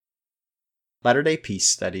Latter-day Peace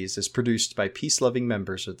Studies is produced by peace-loving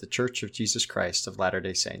members of The Church of Jesus Christ of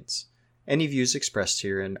Latter-day Saints. Any views expressed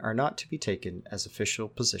herein are not to be taken as official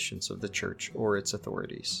positions of the Church or its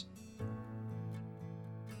authorities.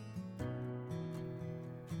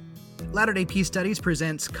 Latter-day Peace Studies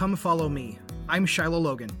presents Come Follow Me. I'm Shiloh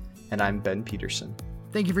Logan. And I'm Ben Peterson.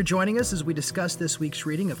 Thank you for joining us as we discuss this week's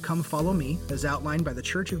reading of Come Follow Me, as outlined by The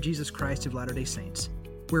Church of Jesus Christ of Latter-day Saints.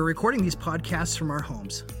 We're recording these podcasts from our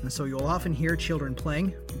homes, and so you'll often hear children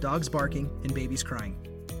playing, dogs barking, and babies crying.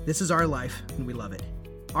 This is our life, and we love it.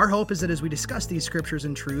 Our hope is that as we discuss these scriptures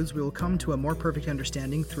and truths, we will come to a more perfect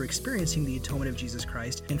understanding through experiencing the atonement of Jesus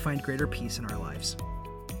Christ and find greater peace in our lives.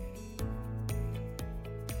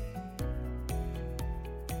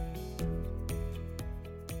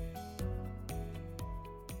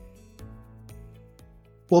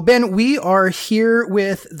 Well, Ben, we are here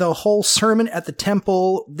with the whole sermon at the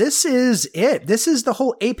temple. This is it. This is the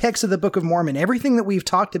whole apex of the Book of Mormon. Everything that we've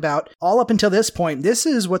talked about all up until this point, this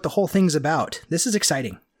is what the whole thing's about. This is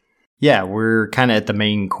exciting. Yeah, we're kind of at the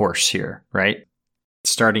main course here, right?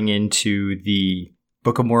 Starting into the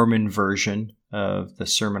Book of Mormon version of the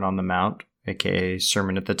Sermon on the Mount, aka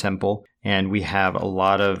Sermon at the Temple. And we have a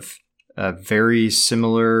lot of very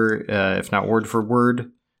similar, if not word for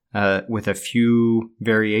word, with a few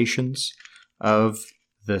variations of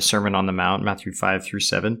the Sermon on the Mount, Matthew 5 through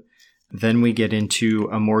 7. Then we get into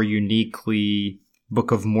a more uniquely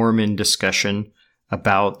Book of Mormon discussion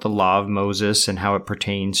about the law of Moses and how it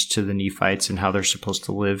pertains to the Nephites and how they're supposed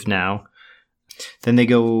to live now. Then they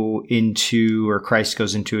go into, or Christ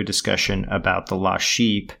goes into a discussion about the lost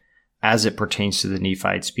sheep as it pertains to the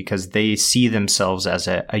Nephites, because they see themselves as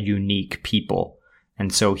a unique people.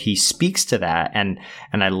 And so he speaks to that. And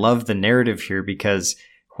I love the narrative here, because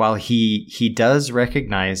while he does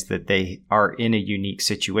recognize that they are in a unique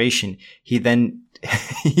situation, he then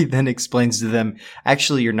explains to them,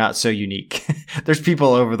 actually, you're not so unique. There's people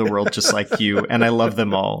all over the world just like you, and I love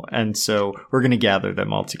them all. And so we're going to gather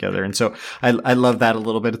them all together. And so I love that a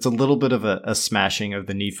little bit. It's a little bit of a smashing of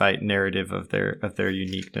the Nephite narrative of their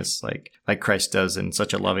uniqueness, like Christ does in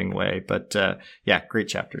such a loving way. But yeah, great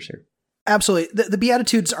chapters here. Absolutely. The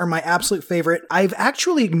Beatitudes are my absolute favorite. I've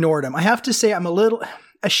actually ignored them. I have to say I'm a little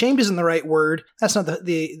ashamed isn't the right word. That's not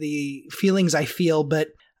the feelings I feel, but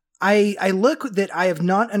I look that I have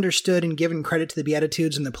not understood and given credit to the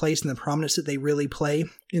Beatitudes and the place and the prominence that they really play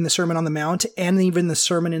in the Sermon on the Mount and even the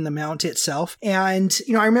Sermon in the Mount itself. And,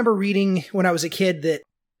 I remember reading when I was a kid that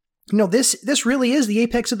this really is the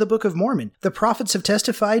apex of the Book of Mormon. The prophets have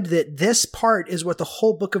testified that this part is what the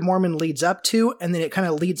whole Book of Mormon leads up to, and then it kind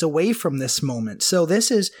of leads away from this moment. So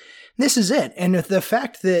this is it. And the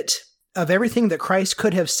fact that of everything that Christ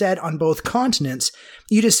could have said on both continents,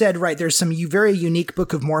 you just said, right, there's some very unique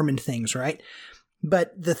Book of Mormon things, right?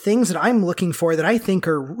 But the things that I'm looking for that I think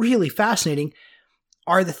are really fascinating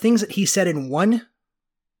are the things that he said in one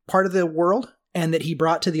part of the world and that he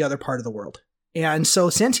brought to the other part of the world. And so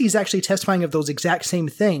since he's actually testifying of those exact same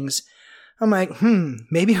things, I'm like,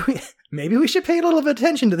 maybe we should pay a little bit of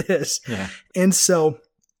attention to this. Yeah. And so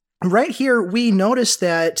right here, we notice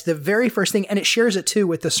that the very first thing, and it shares it too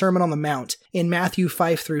with the Sermon on the Mount in Matthew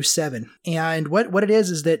 5 through 7. And what it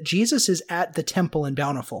is that Jesus is at the temple in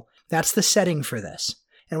Bountiful. That's the setting for this.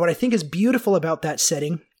 And what I think is beautiful about that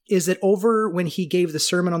setting is that over when he gave the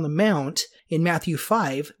Sermon on the Mount in Matthew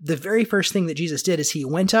 5, the very first thing that Jesus did is he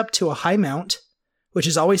went up to a high mount, which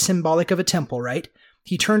is always symbolic of a temple, right?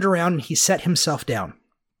 He turned around and he set himself down.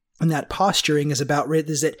 And that posturing is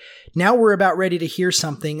that now we're about ready to hear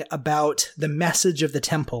something about the message of the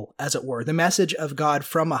temple, as it were, the message of God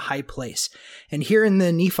from a high place. And here in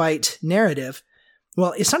the Nephite narrative,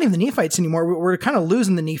 well, it's not even the Nephites anymore. We're kind of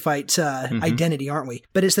losing the Nephite identity, aren't we?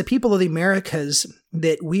 But it's the people of the Americas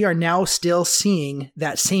that we are now still seeing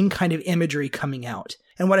that same kind of imagery coming out.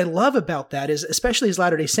 And what I love about that is, especially as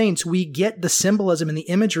Latter-day Saints, we get the symbolism and the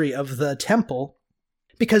imagery of the temple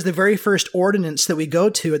because the very first ordinance that we go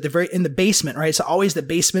to in the basement, right? So always the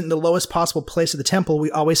basement, in the lowest possible place of the temple,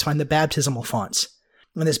 we always find the baptismal fonts.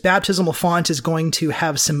 And this baptismal font is going to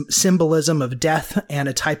have some symbolism of death and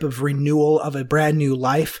a type of renewal of a brand new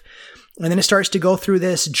life. And then it starts to go through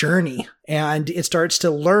this journey and it starts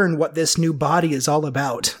to learn what this new body is all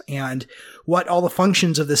about and what all the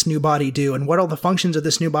functions of this new body do and what all the functions of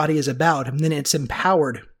this new body is about. And then it's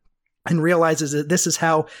empowered and realizes that this is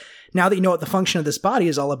how, now that you know what the function of this body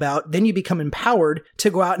is all about, then you become empowered to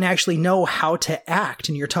go out and actually know how to act.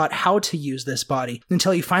 And you're taught how to use this body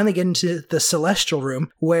until you finally get into the celestial room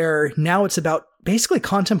where now it's about basically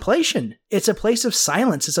contemplation. It's a place of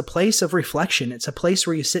silence. It's a place of reflection. It's a place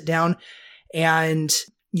where you sit down and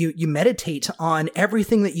you meditate on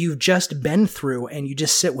everything that you've just been through and you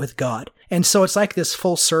just sit with God. And so it's like this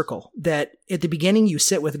full circle that at the beginning you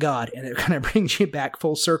sit with God and it kind of brings you back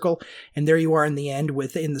full circle. And there you are in the end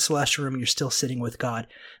within the celestial room, you're still sitting with God.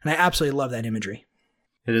 And I absolutely love that imagery.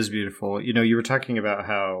 It is beautiful. You know, you were talking about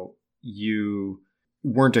how you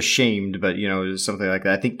weren't ashamed, but, you know, something like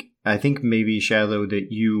that. I think maybe, Shiloh, that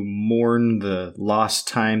you mourn the lost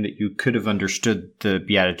time that you could have understood the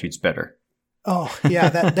Beatitudes better. Oh, yeah,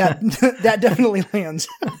 that definitely lands.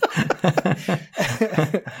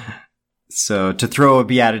 So to throw a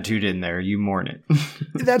beatitude in there, you mourn it.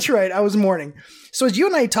 That's right. I was mourning. So as you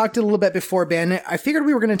and I talked a little bit before, Ben, I figured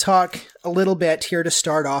we were going to talk a little bit here to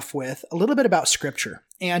start off with a little bit about Scripture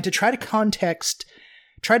and to try to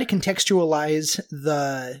contextualize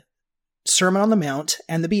the Sermon on the Mount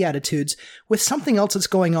and the Beatitudes with something else that's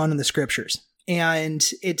going on in the Scriptures. And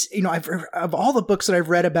it's, you know, of all the books that I've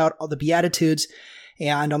read about all the Beatitudes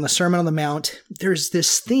and on the Sermon on the Mount, there's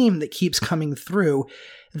this theme that keeps coming through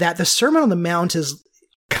that the Sermon on the Mount is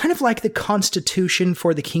kind of like the constitution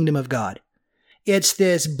for the kingdom of God. It's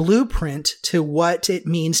this blueprint to what it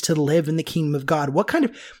means to live in the kingdom of God. What kind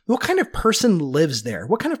of person lives there?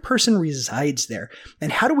 What kind of person resides there? And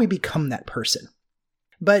how do we become that person?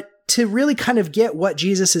 But to really kind of get what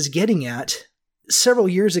Jesus is getting at, several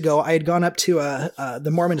years ago, I had gone up to the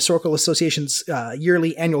Mormon Historical Association's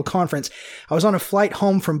yearly annual conference. I was on a flight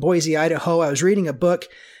home from Boise, Idaho. I was reading a book,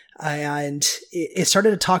 and it started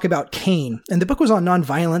to talk about Cain. And the book was on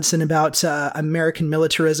nonviolence and about American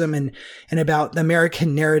militarism and about the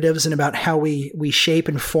American narratives and about how we shape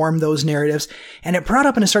and form those narratives. And it brought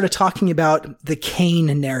up and it started talking about the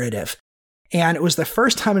Cain narrative. And it was the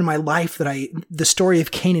first time in my life that the story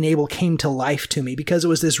of Cain and Abel came to life to me, because it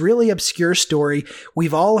was this really obscure story.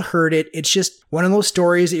 We've all heard it. It's just one of those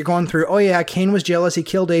stories that you're going through. Oh yeah, Cain was jealous. He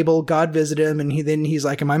killed Abel. God visited him. And he's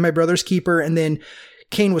like, am I my brother's keeper? And then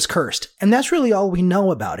Cain was cursed. And that's really all we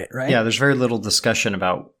know about it, right? Yeah, there's very little discussion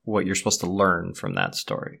about what you're supposed to learn from that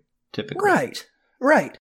story, typically.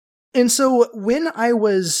 Right. And so when I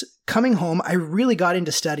was coming home, I really got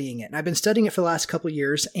into studying it. And I've been studying it for the last couple of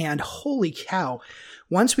years. And holy cow,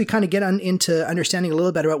 once we kind of get into understanding a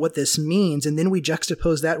little bit about what this means, and then we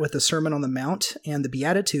juxtapose that with the Sermon on the Mount and the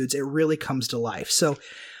Beatitudes, it really comes to life. So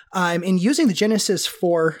I'm using the Genesis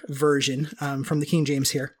 4 version from the King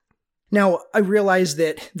James here. Now, I realize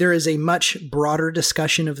that there is a much broader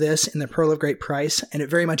discussion of this in the Pearl of Great Price, and it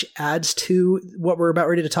very much adds to what we're about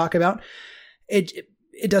ready to talk about. It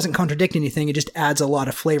doesn't contradict anything. It just adds a lot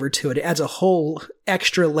of flavor to it. It adds a whole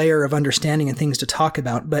extra layer of understanding and things to talk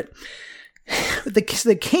about. But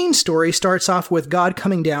the Cain story starts off with God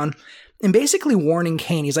coming down and basically warning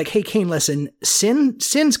Cain. He's like, hey, Cain, listen,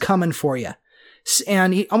 sin's coming for you.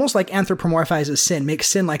 And he almost like anthropomorphizes sin, makes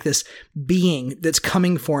sin like this being that's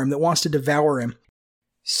coming for him, that wants to devour him.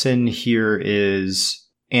 Sin here is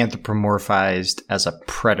anthropomorphized as a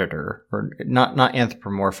predator, or not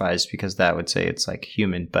anthropomorphized because that would say it's like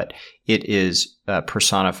human, but it is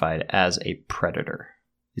personified as a predator.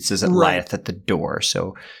 It says it lieth at the door,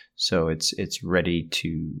 so it's ready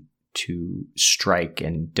to strike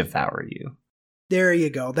and devour you. There you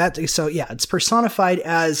go. It's personified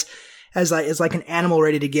as like an animal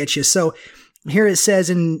ready to get you. So here it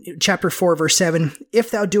says in chapter 4, verse 7,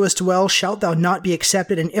 if thou doest well, shalt thou not be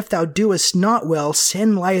accepted, and if thou doest not well,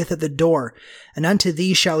 sin lieth at the door, and unto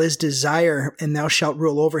thee shall his desire, and thou shalt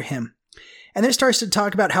rule over him. And then it starts to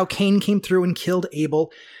talk about how Cain came through and killed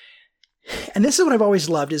Abel. And this is what I've always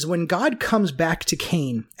loved, is when God comes back to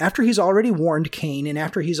Cain, after he's already warned Cain, and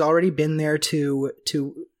after he's already been there to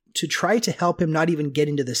try to help him not even get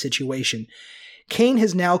into the situation, Cain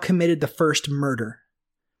has now committed the first murder.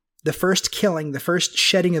 The first killing, the first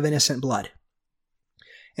shedding of innocent blood.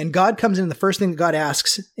 And God comes in, and the first thing that God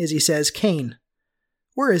asks is he says, Cain,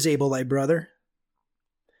 where is Abel thy brother?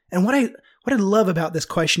 And what I love about this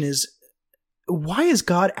question is, why is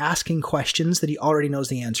God asking questions that he already knows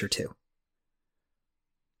the answer to?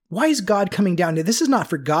 Why is God coming down to, this is not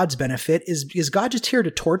for God's benefit. Is God just here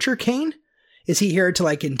to torture Cain? Is he here to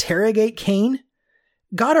like interrogate Cain?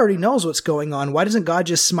 God already knows what's going on. Why doesn't God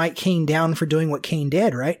just smite Cain down for doing what Cain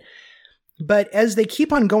did, right? But as they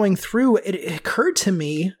keep on going through, it occurred to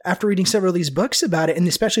me after reading several of these books about it, and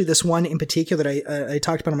especially this one in particular that I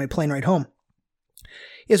talked about on my plane ride home,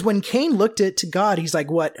 is when Cain looked at God, he's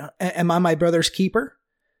like, what, am I my brother's keeper?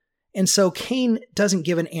 And so Cain doesn't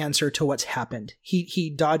give an answer to what's happened.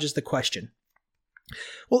 He dodges the question.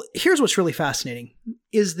 Well, here's what's really fascinating,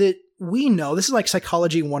 is that we know, this is like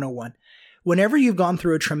Psychology 101, whenever you've gone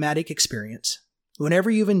through a traumatic experience, whenever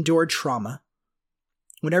you've endured trauma,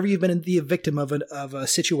 whenever you've been the victim of a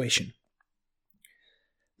situation,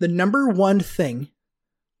 the number one thing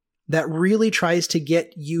that really tries to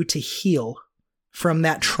get you to heal from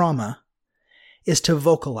that trauma is to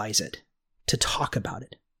vocalize it, to talk about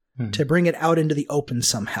it, to bring it out into the open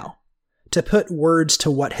somehow, to put words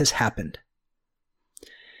to what has happened.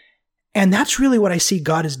 And that's really what I see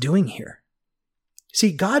God is doing here.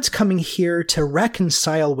 See, God's coming here to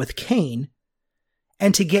reconcile with Cain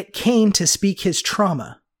and to get Cain to speak his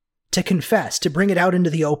trauma, to confess, to bring it out into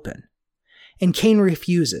the open. And Cain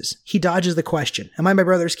refuses. He dodges the question, am I my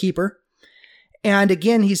brother's keeper? And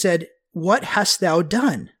again, he said, what hast thou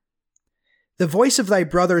done? The voice of thy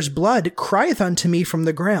brother's blood crieth unto me from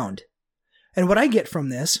the ground. And what I get from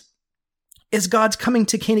this is God's coming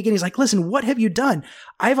to Cain again. He's like, listen, what have you done?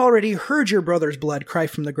 I've already heard your brother's blood cry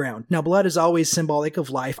from the ground. Now, blood is always symbolic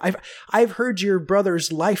of life. I've heard your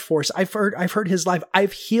brother's life force. I've heard his life.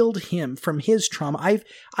 I've healed him from his trauma.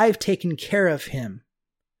 I've taken care of him.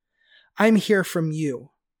 I'm here from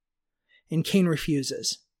you. And Cain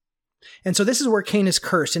refuses. And so this is where Cain is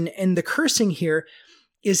cursed. And the cursing here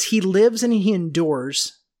is he lives and he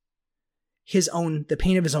endures the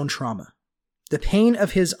pain of his own trauma, the pain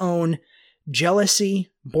of his own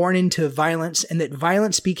jealousy born into violence, and that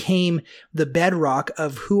violence became the bedrock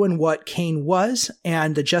of who and what Cain was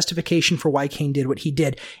and the justification for why Cain did what he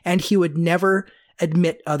did. And he would never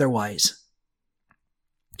admit otherwise.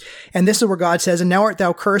 And this is where God says, and now art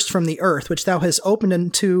thou cursed from the earth, which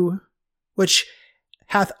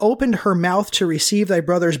hath opened her mouth to receive thy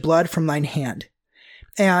brother's blood from thine hand.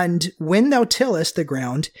 And when thou tillest the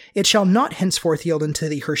ground, it shall not henceforth yield unto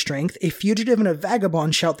thee her strength. A fugitive and a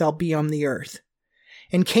vagabond shalt thou be on the earth.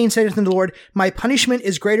 And Cain said unto the Lord, my punishment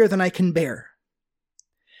is greater than I can bear.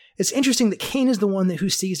 It's interesting that Cain is the one who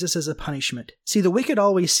sees this as a punishment. See, the wicked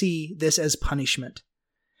always see this as punishment.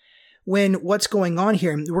 When what's going on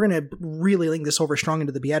here, we're going to really link this over strong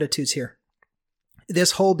into the Beatitudes here.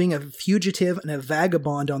 This whole being a fugitive and a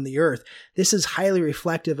vagabond on the earth, this is highly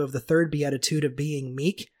reflective of the third beatitude of being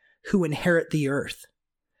meek, who inherit the earth.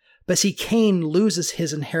 But see, Cain loses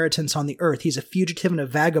his inheritance on the earth. He's a fugitive and a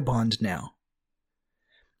vagabond now.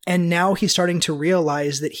 And now he's starting to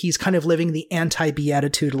realize that he's kind of living the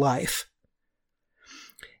anti-beatitude life.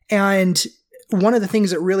 And one of the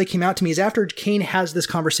things that really came out to me is after Cain has this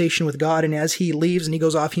conversation with God, and as he leaves and he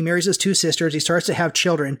goes off, he marries his two sisters, he starts to have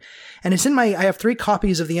children. And it's I have 3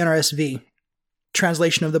 copies of the NRSV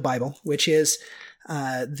translation of the Bible, which is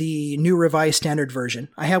the New Revised Standard Version.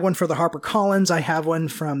 I have one for the HarperCollins, I have one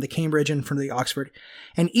from the Cambridge and from the Oxford.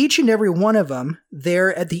 And each and every one of them,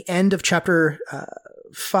 there at the end of chapter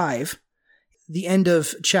 5, the end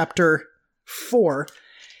of chapter 4,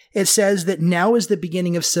 it says that now is the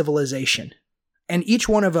beginning of civilization. And each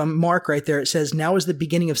one of them, mark right there, it says, now is the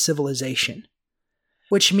beginning of civilization.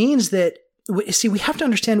 Which means that, see, we have to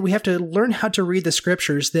understand, we have to learn how to read the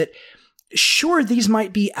scriptures, that sure, these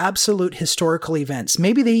might be absolute historical events.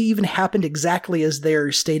 Maybe they even happened exactly as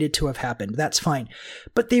they're stated to have happened. That's fine.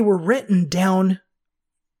 But they were written down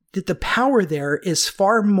that the power there is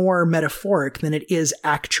far more metaphoric than it is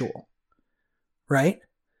actual. Right?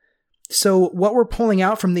 So what we're pulling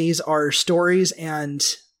out from these are stories and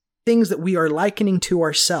things that we are likening to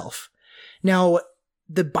ourselves. Now,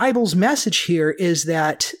 the Bible's message here is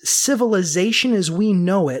that civilization as we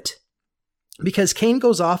know it, because Cain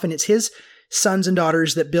goes off and it's his sons and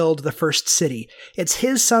daughters that build the first city. It's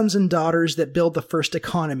his sons and daughters that build the first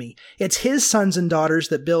economy. It's his sons and daughters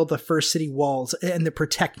that build the first city walls and that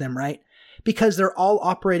protect them, right? Because they're all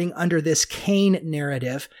operating under this Cain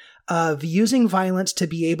narrative of using violence to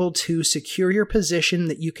be able to secure your position,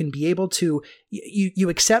 that you can be able to, you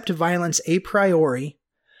accept violence a priori,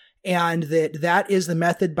 and that is the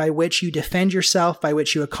method by which you defend yourself, by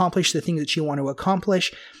which you accomplish the thing that you want to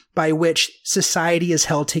accomplish, by which society is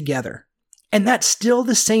held together. And that's still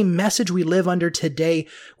the same message we live under today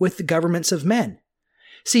with the governments of men.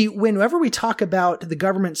 See, whenever we talk about the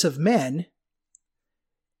governments of men,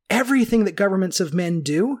 everything that governments of men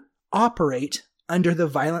do operate under the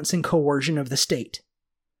violence and coercion of the state.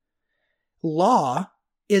 Law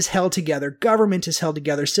is held together, government is held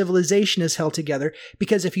together, civilization is held together,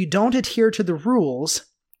 because if you don't adhere to the rules,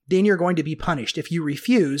 then you're going to be punished. If you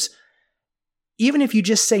refuse, even if you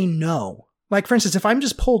just say no, like for instance, if I'm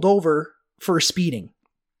just pulled over for speeding,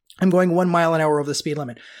 I'm going 1 mile an hour over the speed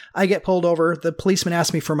limit. I get pulled over, the policeman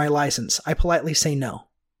asks me for my license. I politely say no.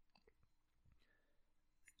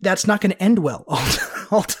 That's not going to end well,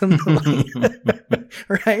 ultimately,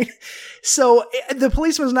 right? So the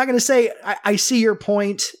policeman's not going to say, I see your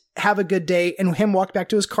point, have a good day, and him walk back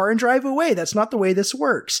to his car and drive away. That's not the way this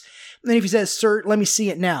works. And then if he says, sir, let me see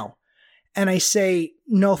it now. And I say,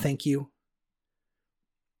 no, thank you.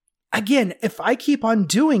 again, if I keep on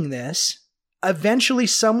doing this, eventually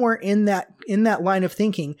somewhere in that line of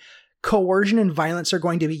thinking, coercion and violence are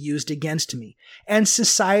going to be used against me. And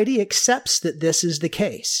society accepts that this is the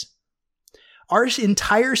case. Our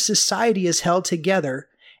entire society is held together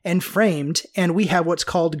and framed, and we have what's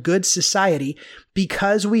called good society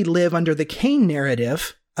because we live under the Cain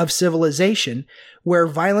narrative of civilization, where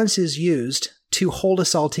violence is used to hold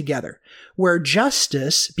us all together, where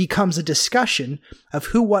justice becomes a discussion of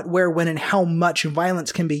who, what, where, when, and how much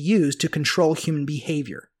violence can be used to control human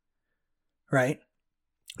behavior, right?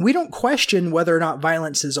 We don't question whether or not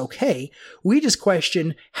violence is okay. We just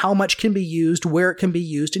question how much can be used, where it can be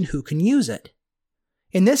used, and who can use it.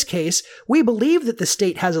 In this case, we believe that the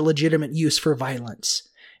state has a legitimate use for violence,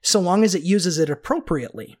 so long as it uses it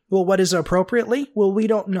appropriately. Well, what is appropriately? Well, we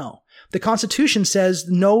don't know. The Constitution says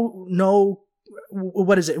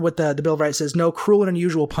what is it? What the Bill of Rights says, no cruel and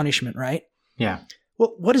unusual punishment, right? Yeah.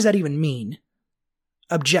 Well, what does that even mean?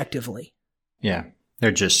 Objectively. Yeah.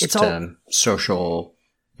 They're just social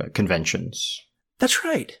conventions. That's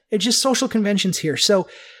right. It's just social conventions here. So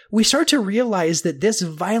we start to realize that this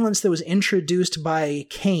violence that was introduced by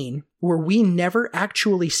Cain, where we never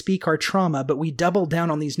actually speak our trauma, but we double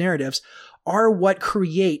down on these narratives, are what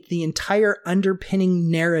create the entire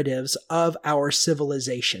underpinning narratives of our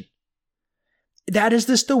civilization. That is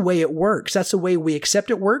just the way it works. That's the way we accept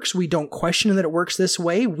it works. We don't question that it works this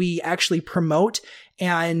way. We actually promote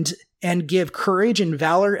and give courage and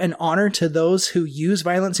valor and honor to those who use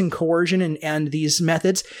violence and coercion and these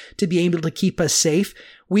methods to be able to keep us safe.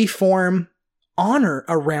 We form honor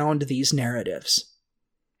around these narratives.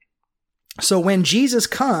 So when Jesus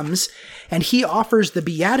comes and he offers the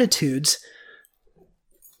Beatitudes,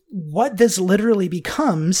 what this literally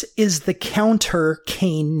becomes is the counter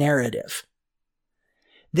Cain narrative.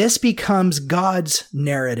 This becomes God's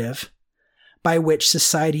narrative by which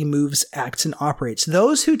society moves, acts, and operates.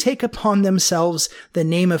 Those who take upon themselves the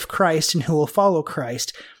name of Christ and who will follow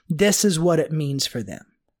Christ, this is what it means for them.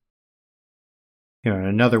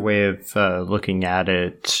 Another way of looking at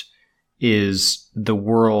it is the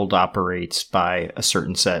world operates by a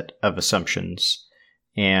certain set of assumptions,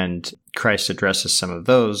 and Christ addresses some of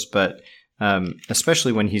those, but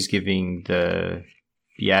especially when he's giving the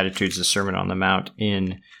Beatitudes, the Sermon on the Mount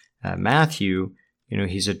in Matthew,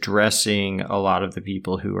 he's addressing a lot of the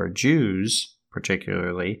people who are Jews,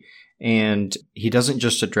 particularly, and he doesn't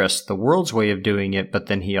just address the world's way of doing it, but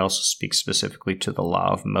then he also speaks specifically to the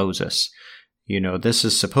law of Moses. This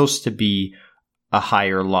is supposed to be a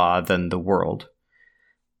higher law than the world.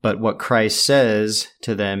 But what Christ says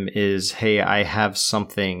to them is, hey, I have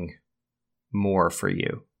something more for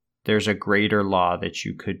you. There's a greater law that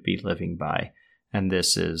you could be living by. And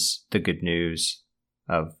this is the good news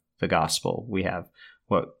of the gospel. We have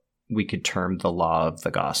what we could term the law of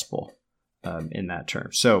the gospel in that term.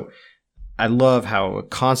 So I love how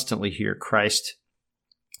constantly here Christ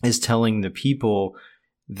is telling the people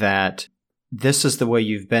that this is the way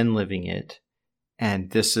you've been living it,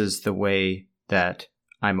 and this is the way that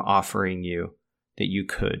I'm offering you that you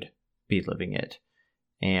could be living it,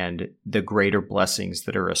 and the greater blessings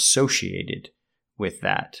that are associated with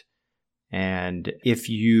that. And if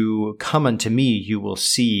you come unto me, you will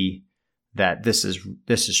see that this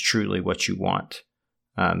is truly what you want.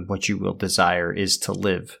 What you will desire is to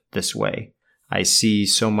live this way. I see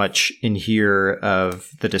so much in here of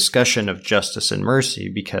the discussion of justice and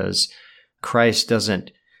mercy because Christ doesn't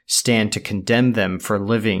stand to condemn them for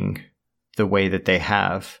living the way that they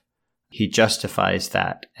have. He justifies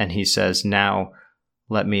that, and he says, now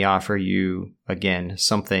let me offer you again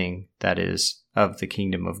something that is of the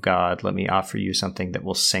kingdom of God. Let me offer you something that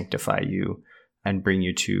will sanctify you and bring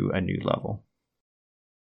you to a new level.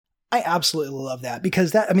 I absolutely love that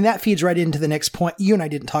because that feeds right into the next point. You and I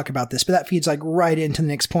didn't talk about this, but that feeds right into the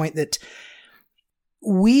next point that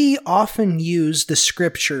we often use the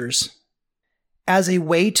scriptures as a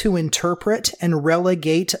way to interpret and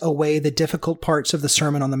relegate away the difficult parts of the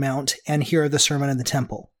Sermon on the Mount and here the Sermon in the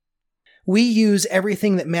Temple. We use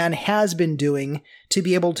everything that man has been doing to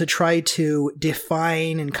be able to try to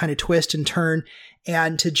define and kind of twist and turn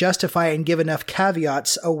and to justify and give enough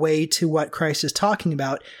caveats away to what Christ is talking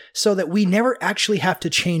about so that we never actually have to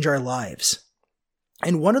change our lives.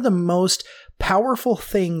 And one of the most powerful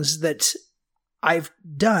things that I've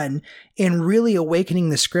done in really awakening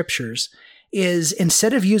the scriptures is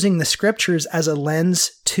instead of using the scriptures as a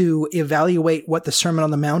lens to evaluate what the Sermon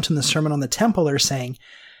on the Mount and the Sermon on the Temple are saying,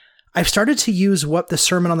 I've started to use what the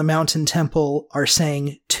Sermon on the Mount and Temple are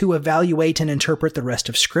saying to evaluate and interpret the rest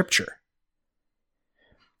of Scripture.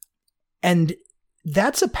 And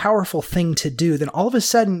that's a powerful thing to do. Then all of a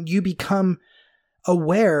sudden you become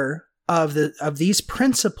aware of these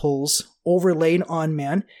principles overlaid on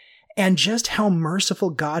man and just how merciful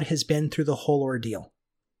God has been through the whole ordeal.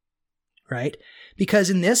 Right? Because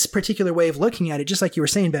in this particular way of looking at it, just like you were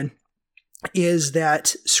saying, Ben, is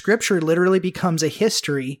that Scripture literally becomes a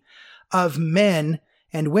history of men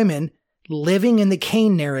and women living in the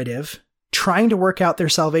Cain narrative, trying to work out their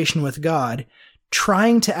salvation with God,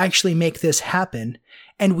 trying to actually make this happen.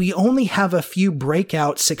 And we only have a few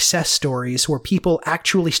breakout success stories where people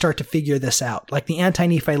actually start to figure this out, like the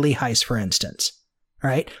anti-Nephi Lehi's, for instance,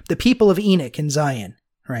 right? The people of Enoch and Zion,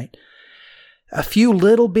 right? A few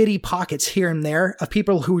little bitty pockets here and there of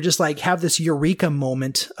people who just like have this eureka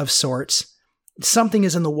moment of sorts. Something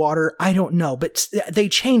is in the water. I don't know, but they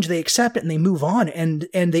change, they accept it, and they move on, and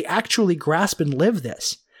they actually grasp and live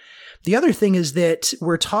this. The other thing is that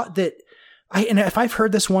we're taught that, and if I've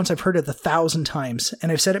heard this once, I've heard it 1,000 times, and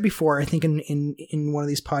I've said it before, I think in one of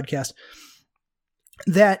these podcasts,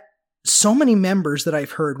 that so many members that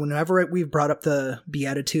I've heard, whenever we've brought up the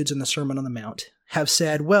Beatitudes and the Sermon on the Mount, have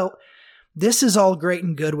said, well, this is all great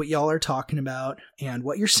and good what y'all are talking about, and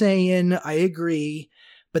what you're saying, I agree,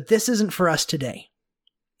 but this isn't for us today.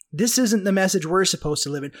 This isn't the message we're supposed to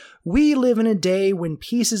live in. We live in a day when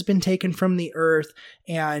peace has been taken from the earth,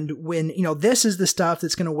 and when, this is the stuff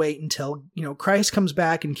that's going to wait until, Christ comes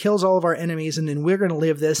back and kills all of our enemies, and then we're going to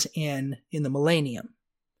live this in the millennium.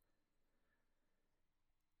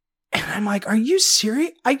 And I'm like, are you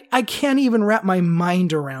serious? I can't even wrap my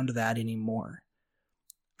mind around that anymore.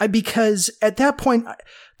 Because at that point,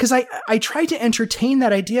 because I tried to entertain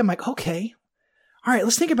that idea. I'm like, okay, all right,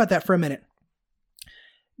 let's think about that for a minute.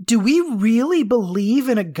 Do we really believe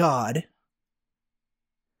in a God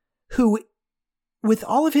who, with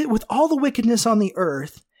all the wickedness on the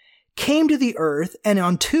earth, came to the earth and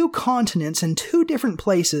on 2 continents and 2 different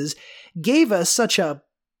places gave us such a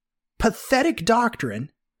pathetic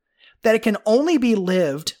doctrine that it can only be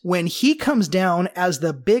lived when he comes down as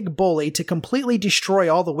the big bully to completely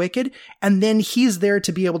destroy all the wicked, and then he's there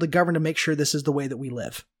to be able to govern to make sure this is the way that we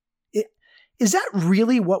live? Is that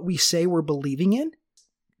really what we say we're believing in?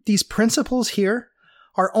 These principles here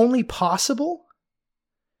are only possible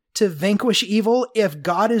to vanquish evil if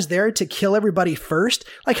God is there to kill everybody first?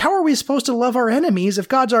 Like, how are we supposed to love our enemies if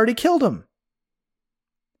God's already killed them?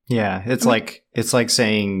 Yeah, it's like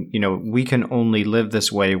saying, we can only live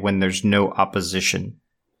this way when there's no opposition.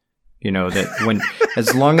 That when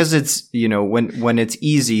as long as it's, when it's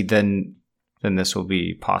easy, then this will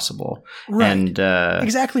be possible. Right. And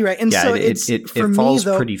exactly right. And so it falls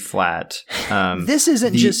pretty flat. This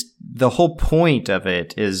isn't just the whole point of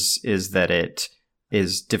it is that it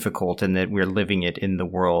is difficult, and that we're living it in the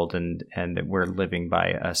world, and that we're living by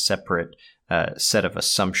a separate set of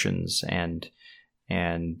assumptions and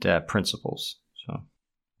principles. So,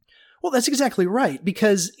 well, that's exactly right,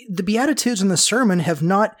 because the Beatitudes and the sermon have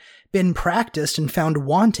not been practiced and found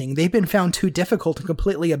wanting. They've been found too difficult and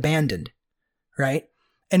completely abandoned, right?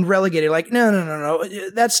 And relegated, like, no,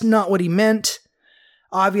 that's not what he meant,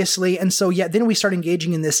 obviously. And so, then we start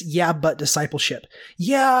engaging in this but discipleship.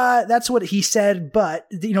 Yeah, that's what he said, but,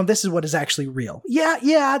 this is what is actually real.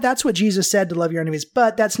 Yeah, that's what Jesus said, to love your enemies,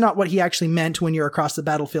 but that's not what he actually meant when you're across the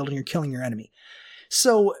battlefield and you're killing your enemy.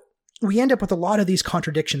 So we end up with a lot of these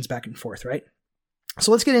contradictions back and forth, right?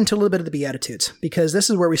 So let's get into a little bit of the Beatitudes, because this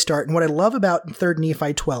is where we start. And what I love about 3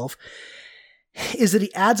 Nephi 12 is that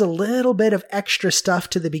he adds a little bit of extra stuff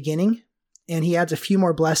to the beginning, and he adds a few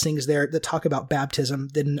more blessings there that talk about baptism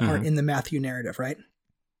than are in the Matthew narrative, right?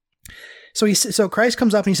 So Christ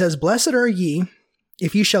comes up and he says, "Blessed are ye,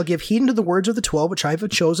 if you shall give heed unto the words of the 12, which I have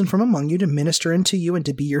chosen from among you to minister unto you and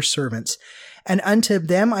to be your servants. And unto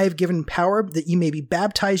them I have given power that ye may be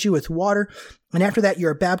baptized you with water. And after that you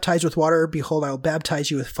are baptized with water, behold, I will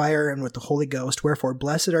baptize you with fire and with the Holy Ghost. Wherefore,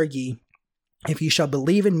 blessed are ye, if ye shall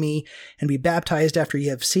believe in me and be baptized after ye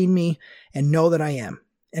have seen me and know that I am.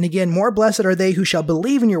 And again, more blessed are they who shall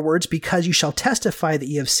believe in your words, because you shall testify that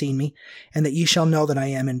ye have seen me and that ye shall know that I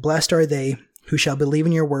am. And blessed are they who shall believe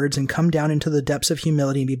in your words and come down into the depths of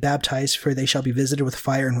humility and be baptized, for they shall be visited with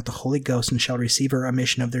fire and with the Holy Ghost and shall receive a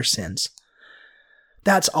remission of their sins."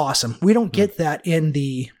 That's awesome. We don't get that in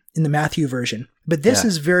the Matthew version, but this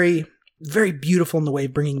is very, very beautiful in the way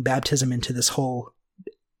of bringing baptism into this whole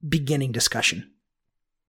beginning discussion.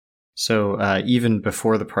 So even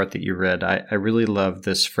before the part that you read, I really love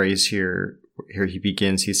this phrase here. Here he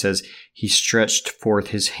begins, he says, "He stretched forth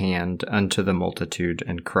his hand unto the multitude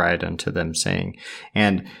and cried unto them, saying,"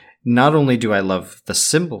 and not only do I love the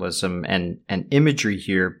symbolism and imagery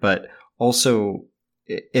here, but also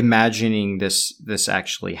imagining this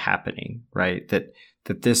actually happening, right? That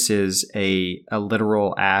that this is a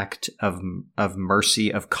literal act of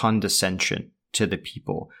mercy, of condescension to the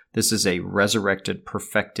people. This is a resurrected,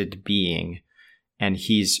 perfected being, and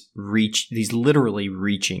he's literally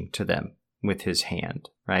reaching to them with his hand,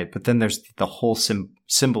 right? But then there's the whole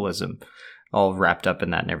symbolism all wrapped up in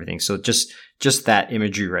that and everything. So just that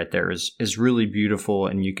imagery right there is really beautiful,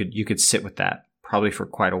 and you could sit with that probably for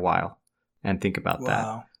quite a while and think about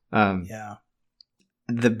that. Yeah.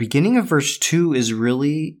 The beginning of verse 2 is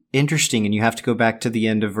really interesting, and you have to go back to the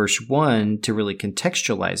end of verse 1 to really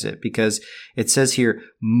contextualize it, because it says here,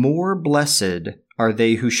 "More blessed are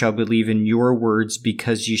they who shall believe in your words,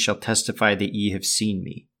 because ye shall testify that ye have seen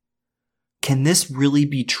me." Can this really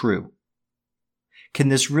be true? Can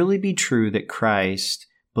this really be true that Christ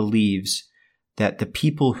believes that the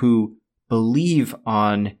people who believe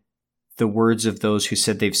on the words of those who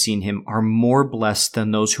said they've seen him are more blessed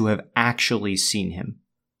than those who have actually seen him?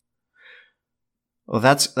 Well,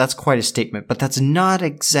 that's quite a statement, but that's not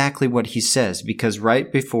exactly what he says, because right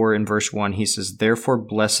before in verse 1, he says, "Therefore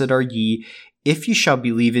blessed are ye, if ye shall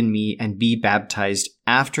believe in me and be baptized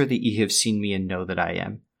after that ye have seen me and know that I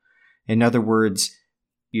am." In other words,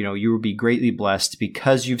 you will be greatly blessed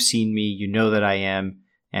because you've seen me, you know that I am,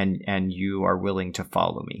 and you are willing to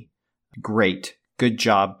follow me. Great. Good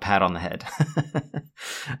job. Pat on the head.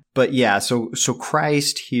 But yeah, so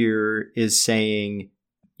Christ here is saying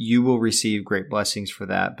you will receive great blessings for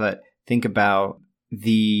that. But think about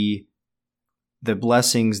the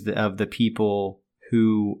blessings of the people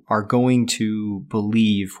who are going to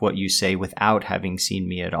believe what you say without having seen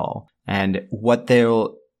me at all, and what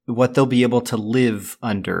they'll be able to live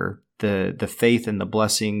under, the faith and the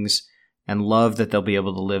blessings and love that they'll be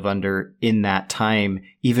able to live under in that time,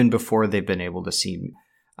 even before they've been able to see me.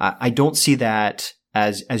 I don't see that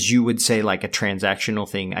as you would say, like a transactional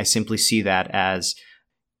thing. I simply see that as,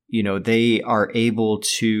 they are able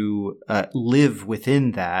to live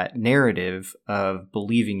within that narrative of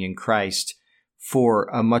believing in Christ for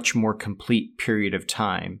a much more complete period of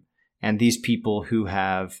time. And these people who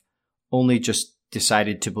have only just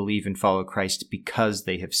decided to believe and follow Christ because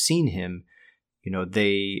they have seen him,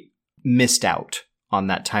 they missed out on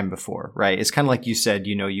that time before, right? It's kind of like you said,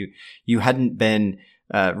 you hadn't been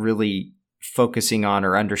really focusing on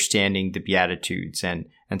or understanding the Beatitudes, and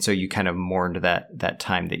so you kind of mourned that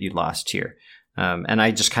time that you lost here. And I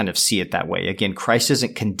just kind of see it that way. Again, Christ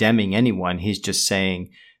isn't condemning anyone. He's just saying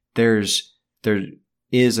there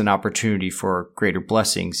is an opportunity for greater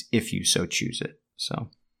blessings if you so choose it. So.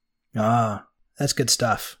 That's good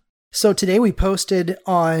stuff. So today we posted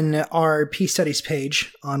on our Peace Studies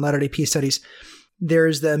page on Latter-day Peace Studies,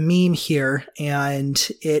 there's the meme here, and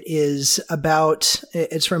it's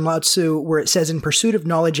from Lao Tzu, where it says, "In pursuit of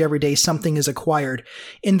knowledge every day something is acquired.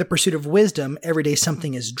 In the pursuit of wisdom every day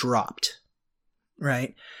something is dropped."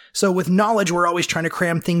 Right? So with knowledge, we're always trying to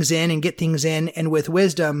cram things in and get things in. And with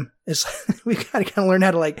wisdom, we got to kind of learn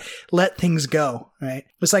how to let things go, right?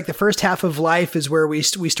 It's like the first half of life is where we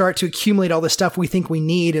start to accumulate all the stuff we think we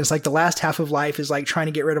need. And it's like the last half of life is like trying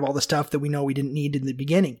to get rid of all the stuff that we know we didn't need in the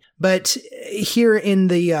beginning. But here in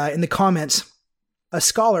the comments, a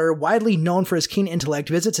scholar widely known for his keen intellect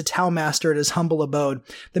visits a Tao master at his humble abode.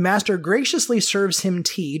 The master graciously serves him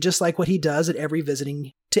tea, just like what he does to every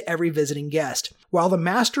visiting guest. While the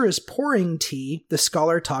master is pouring tea, the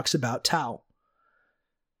scholar talks about Tao.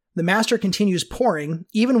 The master continues pouring,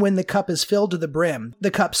 even when the cup is filled to the brim.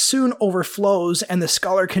 The cup soon overflows, and the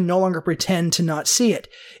scholar can no longer pretend to not see it.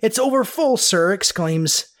 "It's over full, sir,"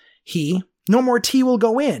 exclaims he. "No more tea will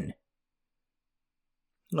go in."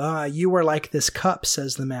 "You are like this cup,"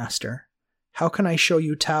 says the master. "How can I show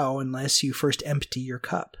you Tao unless you first empty your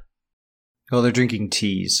cup?" Well, they're drinking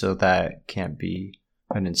tea, so that can't be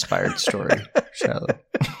an inspired story, Shiloh.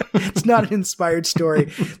 It's not an inspired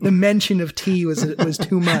story. The mention of tea was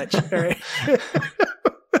too much. All right?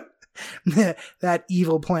 That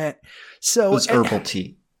evil plant. So it was herbal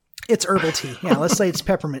tea. It's herbal tea. Yeah, let's say it's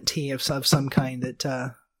peppermint tea of some kind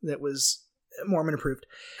that was Mormon approved.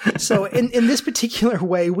 So in this particular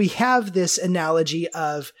way, we have this analogy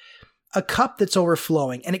of a cup that's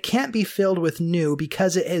overflowing, and it can't be filled with new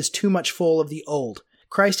because it is too much full of the old.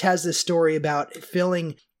 Christ has this story about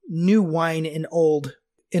filling new wine in old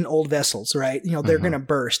vessels, right? They're going to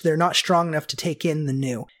burst. They're not strong enough to take in the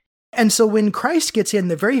new. And so when Christ gets in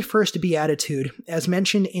the very first beatitude, as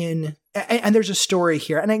mentioned and there's a story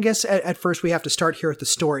here, and I guess at first we have to start here with the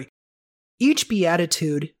story. Each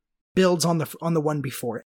beatitude builds on the one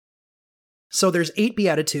before it. So there's 8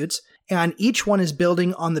 beatitudes, and each one is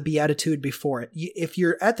building on the beatitude before it. If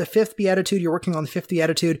you're at the 5th beatitude, you're working on the 5th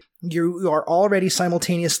beatitude, you are already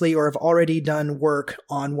simultaneously or have already done work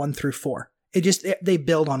on 1 through 4. They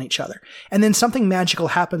build on each other. And then something magical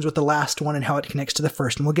happens with the last one and how it connects to the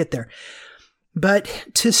first, and we'll get there. But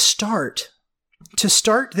to start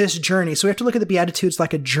this journey, so we have to look at the Beatitudes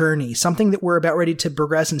like a journey, something that we're about ready to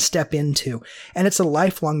progress and step into. And it's a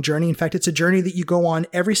lifelong journey. In fact, it's a journey that you go on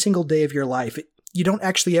every single day of your life. You don't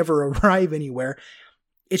actually ever arrive anywhere.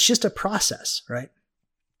 It's just a process, right?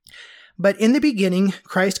 But in the beginning,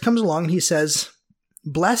 Christ comes along and he says,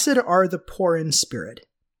 "Blessed are the poor in spirit,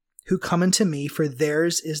 who come unto me, for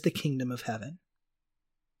theirs is the kingdom of heaven."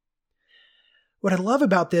 What I love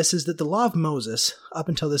about this is that the law of Moses, up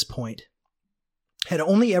until this point, had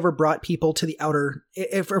only ever brought people to the outer,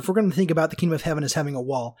 if we're going to think about the kingdom of heaven as having a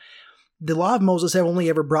wall, the law of Moses had only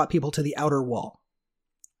ever brought people to the outer wall.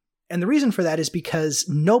 And the reason for that is because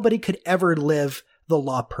nobody could ever live the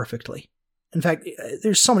law perfectly. In fact,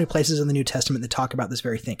 there's so many places in the New Testament that talk about this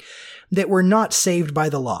very thing, that we're not saved by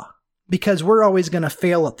the law because we're always going to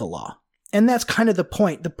fail at the law. And that's kind of the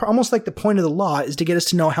point. Almost like the point of the law is to get us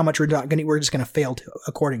to know how much we're just going to fail to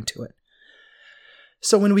according to it.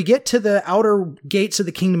 So when we get to the outer gates of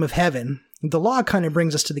the kingdom of heaven, the law kind of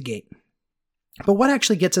brings us to the gate. But what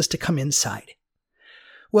actually gets us to come inside?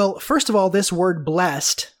 Well, first of all, this word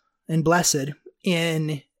blessed and blessed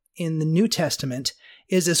in the New Testament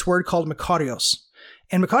is this word called makarios.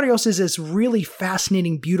 And makarios is this really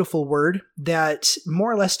fascinating, beautiful word that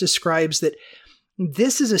more or less describes that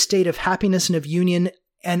this is a state of happiness and of union,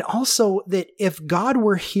 and also that if God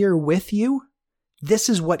were here with you, this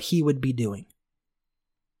is what he would be doing.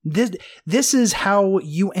 This is how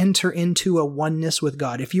you enter into a oneness with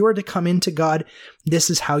God. If you are to come into God, this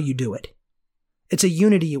is how you do it. It's a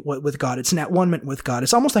unity with God. It's an at-one-ment with God.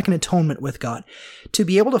 It's almost like an atonement with God. To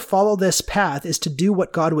be able to follow this path is to do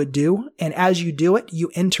what God would do, and as you do it,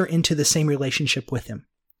 you enter into the same relationship with him.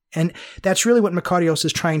 And that's really what Makarios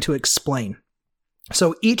is trying to explain.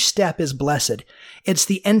 So each step is blessed. It's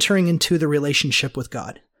the entering into the relationship with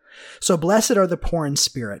God. So blessed are the poor in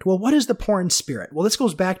spirit. Well, what is the poor in spirit? Well, this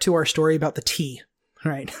goes back to our story about the tea,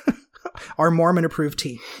 right? Our Mormon-approved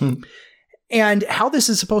tea. And how this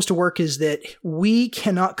is supposed to work is that we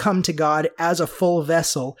cannot come to God as a full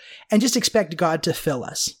vessel and just expect God to fill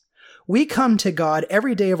us. We come to God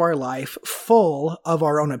every day of our life full of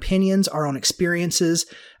our own opinions, our own experiences,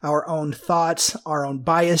 our own thoughts, our own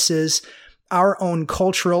biases, our own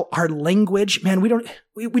cultural, our language. Man, we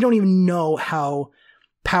don't even know how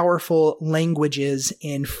powerful language is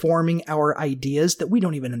in forming our ideas that we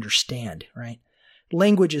don't even understand, right?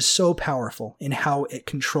 Language is so powerful in how it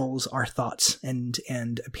controls our thoughts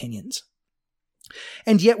and opinions.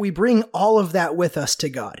 And yet we bring all of that with us to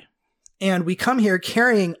God. And we come here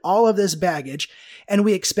carrying all of this baggage, and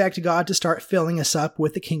we expect God to start filling us up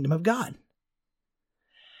with the kingdom of God.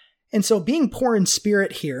 And so being poor in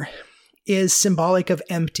spirit here is symbolic of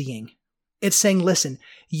emptying. It's saying, listen,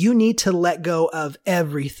 you need to let go of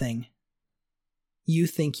everything you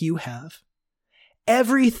think you have,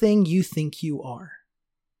 everything you think you are.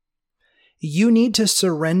 You need to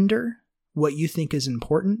surrender what you think is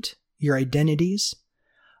important, your identities,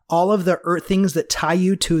 all of the things that tie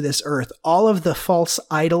you to this earth, all of the false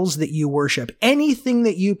idols that you worship, anything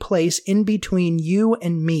that you place in between you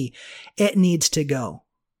and me, it needs to go.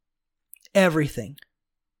 Everything.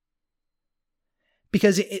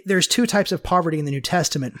 Because there's two types of poverty in the New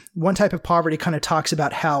Testament. One type of poverty kind of talks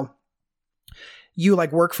about how you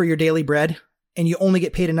work for your daily bread and you only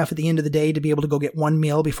get paid enough at the end of the day to be able to go get one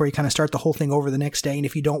meal before you kind of start the whole thing over the next day. And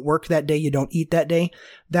if you don't work that day, you don't eat that day.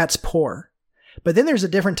 That's poor. But then there's a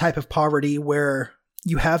different type of poverty where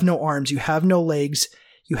you have no arms, you have no legs,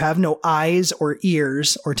 you have no eyes or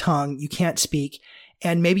ears or tongue, you can't speak.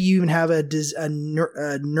 And maybe you even have a disease in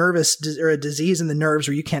the nerves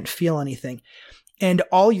where you can't feel anything. And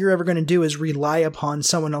all you're ever going to do is rely upon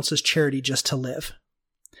someone else's charity just to live.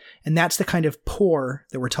 And that's the kind of poor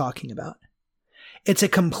that we're talking about. It's a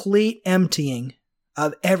complete emptying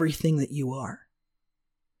of everything that you are.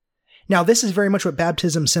 Now, this is very much what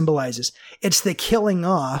baptism symbolizes. It's the killing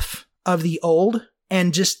off of the old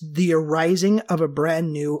and just the arising of a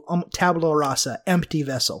brand new tabula rasa, empty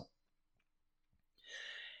vessel.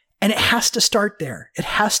 And it has to start there. It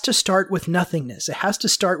has to start with nothingness. It has to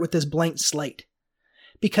start with this blank slate.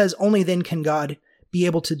 Because only then can God be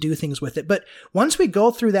able to do things with it. But once we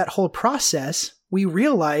go through that whole process, we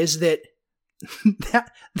realize that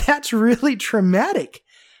that's really traumatic.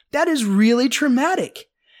 That is really traumatic.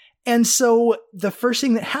 And so the first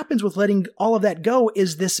thing that happens with letting all of that go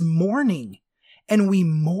is this mourning. And we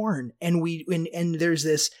mourn. And there's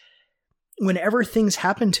this, whenever things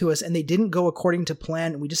happen to us and they didn't go according to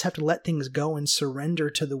plan, we just have to let things go and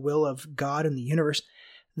surrender to the will of God and the universe.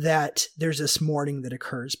 that there's this mourning that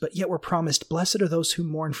occurs, but yet we're promised, blessed are those who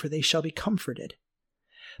mourn, for they shall be comforted.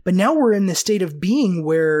 But now we're in the state of being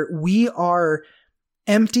where we are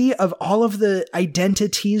empty of all of the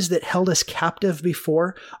identities that held us captive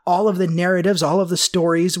before, all of the narratives, all of the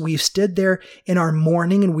stories. We've stood there in our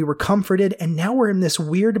mourning and we were comforted. And now we're in this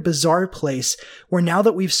weird, bizarre place where now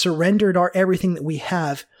that we've surrendered everything that we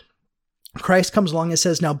have, Christ comes along and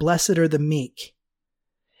says, now blessed are the meek.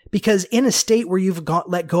 Because in a state where you've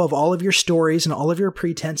let go of all of your stories and all of your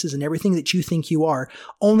pretenses and everything that you think you are,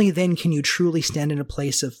 only then can you truly stand in a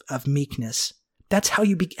place of meekness. That's how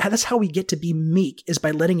we get to be meek, is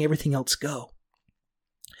by letting everything else go.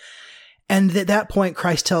 And at that point,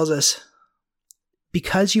 Christ tells us,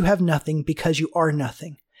 because you have nothing, because you are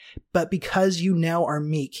nothing, but because you now are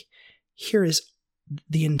meek, here is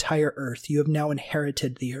the entire earth. You have now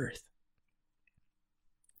inherited the earth.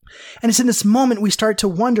 And it's in this moment we start to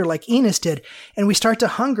wonder, like Enos did, and we start to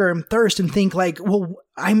hunger and thirst and think like, well,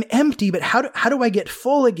 I'm empty, but how do I get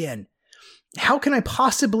full again? How can I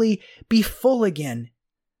possibly be full again?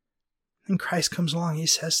 And Christ comes along. He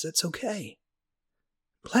says, that's okay.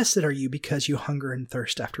 Blessed are you because you hunger and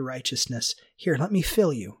thirst after righteousness. Here, let me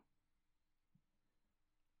fill you.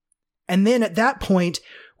 And then at that point,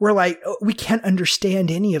 we're like, oh, we can't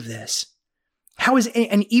understand any of this.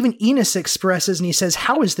 And even Enos expresses, and he says,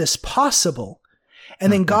 how is this possible?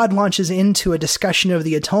 And then God launches into a discussion of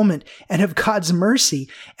the atonement and of God's mercy.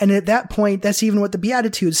 And at that point, that's even what the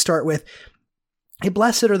Beatitudes start with. Hey,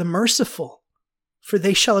 blessed are the merciful, for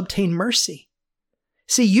they shall obtain mercy.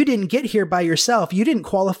 See, you didn't get here by yourself. You didn't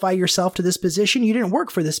qualify yourself to this position. You didn't work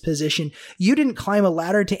for this position. You didn't climb a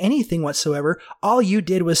ladder to anything whatsoever. All you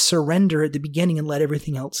did was surrender at the beginning and let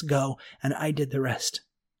everything else go. And I did the rest.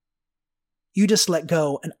 You just let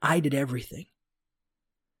go and I did everything.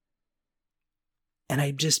 And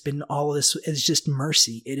I've just been, all of this is just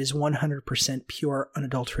mercy. It is 100% pure,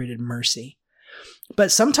 unadulterated mercy.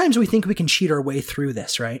 But sometimes we think we can cheat our way through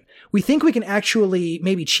this, right? We think we can actually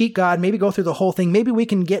maybe cheat God, maybe go through the whole thing. Maybe we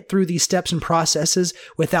can get through these steps and processes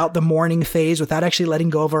without the mourning phase, without actually letting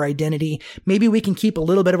go of our identity. Maybe we can keep a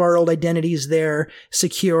little bit of our old identities there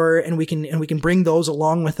secure, and we can bring those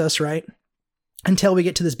along with us, right? Until we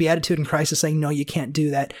get to this beatitude, and Christ is saying, no, you can't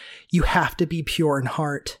do that. You have to be pure in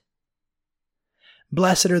heart.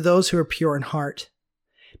 Blessed are those who are pure in heart,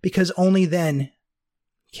 because only then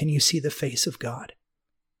can you see the face of God.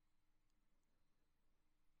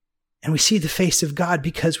 And we see the face of God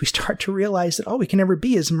because we start to realize that all we can ever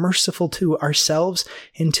be is merciful to ourselves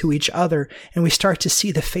and to each other. And we start to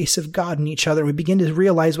see the face of God in each other. We begin to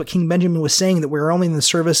realize what King Benjamin was saying, that we're only in the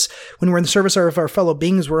service, when we're in the service of our fellow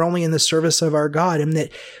beings, we're only in the service of our God. And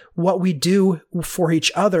that what we do for each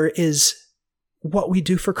other is what we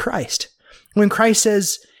do for Christ. When Christ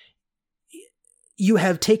says, you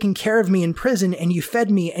have taken care of me in prison, and you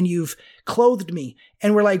fed me, and you've clothed me.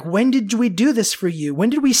 And we're like, when did we do this for you?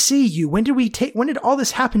 When did we see you? When did all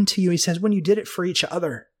this happen to you? He says, when you did it for each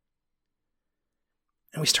other.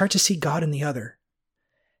 And we start to see God in the other.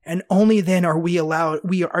 And only then are we allowed,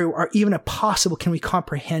 are even possible can we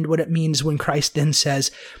comprehend what it means when Christ then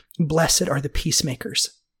says, blessed are the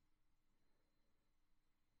peacemakers.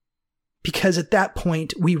 Because at that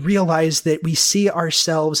point, we realize that we see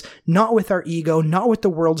ourselves not with our ego, not with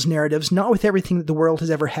the world's narratives, not with everything that the world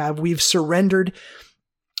has ever had. We've surrendered.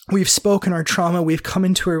 We've spoken our trauma. We've come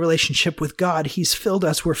into a relationship with God. He's filled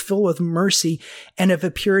us. We're filled with mercy and of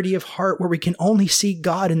a purity of heart where we can only see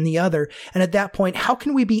God in the other. And at that point, how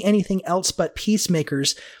can we be anything else but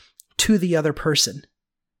peacemakers to the other person?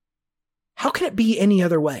 How can it be any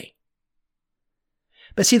other way?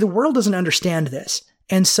 But see, the world doesn't understand this.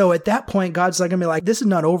 And so at that point, God's like going to be like, this is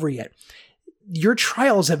not over yet. Your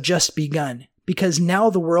trials have just begun, because now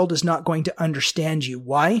the world is not going to understand you.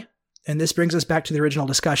 Why? And this brings us back to the original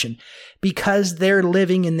discussion. Because they're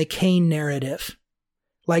living in the Cain narrative,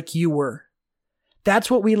 like you were.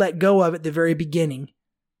 That's what we let go of at the very beginning.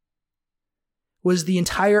 Was the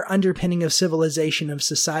entire underpinning of civilization, of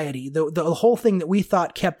society. The whole thing that we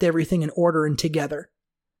thought kept everything in order and together.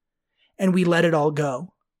 And we let it all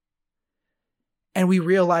go. And we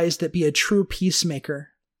realized that be a true peacemaker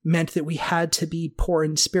meant that we had to be poor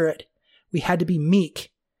in spirit. We had to be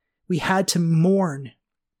meek. We had to mourn.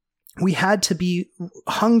 We had to be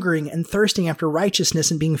hungering and thirsting after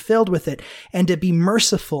righteousness and being filled with it, and to be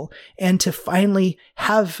merciful, and to finally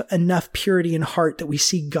have enough purity in heart that we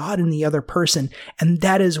see God in the other person. And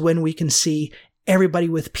that is when we can see everybody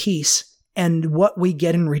with peace. And what we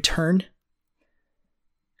get in return,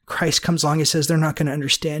 Christ comes along and says, they're not going to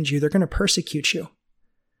understand you. They're going to persecute you.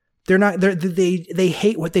 They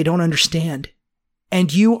hate what they don't understand.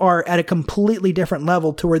 And you are at a completely different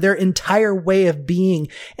level to where their entire way of being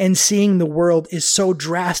and seeing the world is so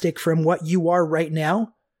drastic from what you are right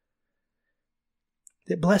now,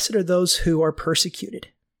 that blessed are those who are persecuted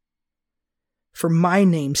for my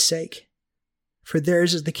name's sake, for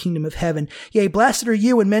theirs is the kingdom of heaven. Yea, blessed are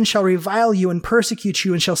you when men shall revile you and persecute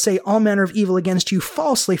you and shall say all manner of evil against you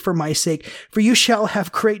falsely for my sake. For you shall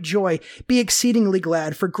have great joy. Be exceedingly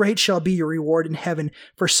glad, for great shall be your reward in heaven.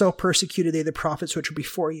 For so persecuted they the prophets which were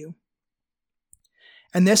before you.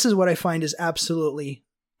 And this is what I find is absolutely,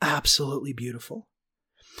 absolutely beautiful.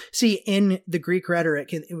 See, in the Greek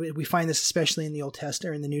rhetoric, we find this especially in the Old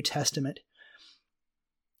Testament or in the New Testament,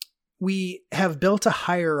 we have built a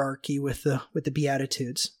hierarchy with the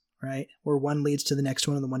Beatitudes, right? Where one leads to the next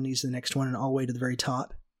one and the one leads to the next one and all the way to the very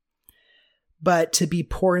top. But to be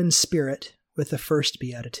poor in spirit with the first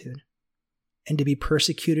Beatitude and to be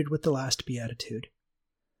persecuted with the last Beatitude,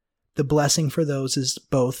 the blessing for those is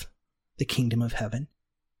both the kingdom of heaven.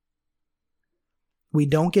 We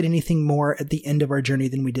don't get anything more at the end of our journey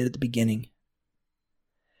than we did at the beginning.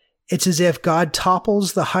 It's as if God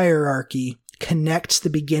topples the hierarchy, connects the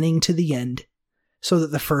beginning to the end, so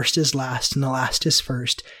that the first is last and the last is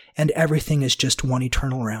first, and everything is just one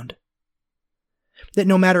eternal round. That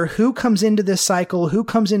no matter who comes into this cycle, who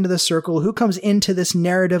comes into the circle, who comes into this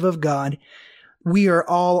narrative of God, we are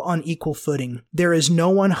all on equal footing. There is no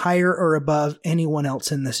one higher or above anyone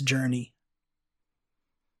else in this journey.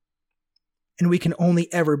 And we can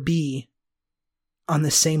only ever be on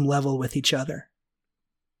the same level with each other.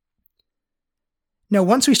 Now,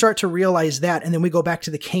 once we start to realize that, and then we go back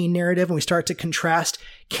to the Cain narrative and we start to contrast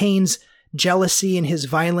Cain's jealousy and his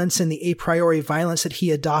violence and the a priori violence that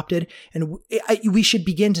he adopted, and we should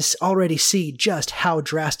begin to already see just how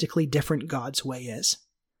drastically different God's way is.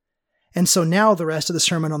 And so now the rest of the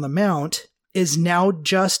Sermon on the Mount is now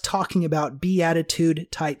just talking about beatitude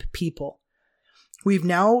type people. We've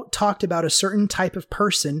now talked about a certain type of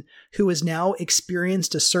person who has now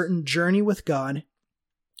experienced a certain journey with God,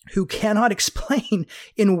 who cannot explain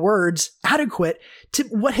in words adequate to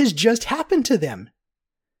what has just happened to them.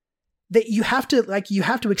 That you have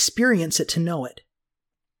to experience it to know it.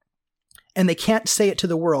 And they can't say it to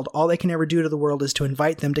the world. All they can ever do to the world is to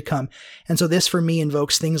invite them to come. And so this for me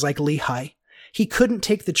invokes things like Lehi. He couldn't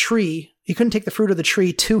take the fruit of the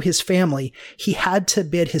tree to his family. He had to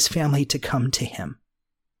bid his family to come to him.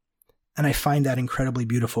 And I find that incredibly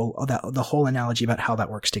beautiful, the whole analogy about how that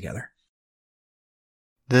works together.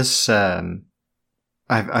 This, I've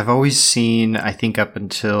always seen, I think up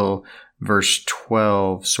until verse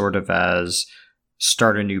 12, sort of as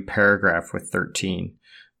start a new paragraph with 13.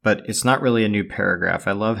 But it's not really a new paragraph.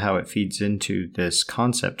 I love how it feeds into this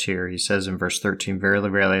concept here. He says in verse 13, Verily,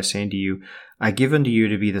 verily, I say unto you, I give unto you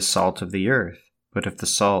to be the salt of the earth. But if the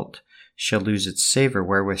salt shall lose its savor,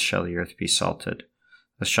 wherewith shall the earth be salted?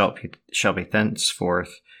 The salt shall be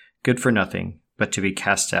thenceforth good for nothing, but to be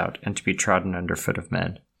cast out and to be trodden under foot of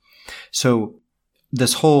men. So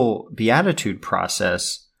this whole beatitude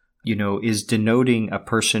process, is denoting a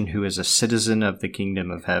person who is a citizen of the kingdom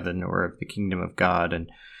of heaven or of the kingdom of God. And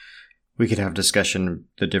we could have discussion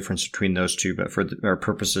the difference between those two, but for our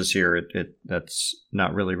purposes here, that's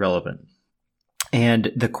not really relevant.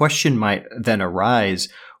 And the question might then arise,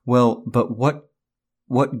 well, but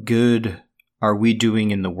what good are we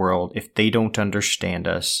doing in the world if they don't understand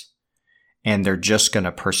us and they're just going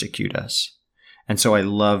to persecute us? And so I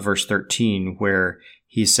love verse 13 where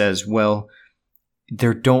he says, well,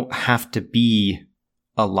 there don't have to be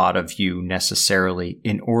a lot of you necessarily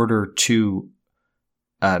in order to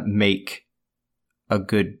make a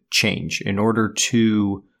good change, in order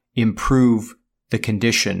to improve the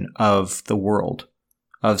condition of the world,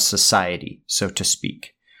 of society, so to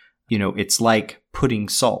speak. It's like putting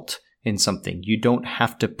salt in something. You don't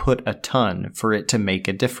have to put a ton for it to make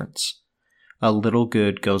a difference. A little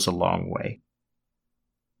good goes a long way.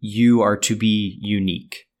 You are to be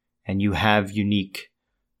unique, and you have unique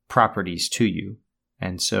properties to you.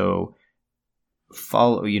 And so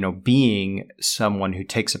being someone who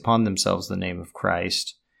takes upon themselves the name of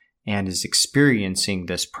Christ and is experiencing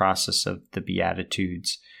this process of the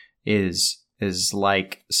Beatitudes is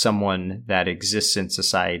like someone that exists in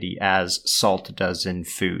society as salt does in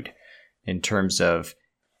food, in terms of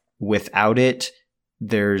without it,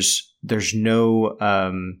 there's no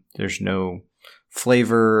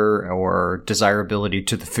flavor or desirability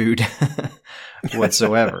to the food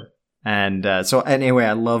whatsoever. And so anyway,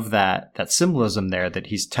 I love that symbolism there, that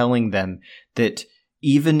he's telling them that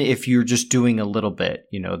even if you're just doing a little bit,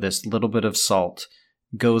 this little bit of salt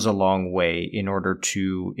goes a long way in order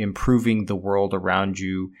to improving the world around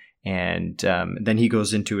you And then he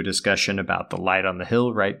goes into a discussion about the light on the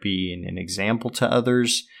hill, right, being an example to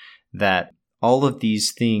others, that all of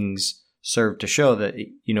these things serve to show that,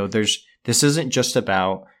 this isn't just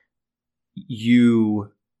about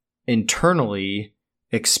you internally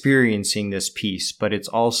experiencing this peace, but it's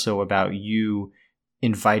also about you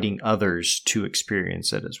inviting others to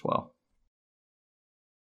experience it as well.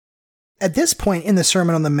 At this point in the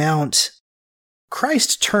Sermon on the Mount,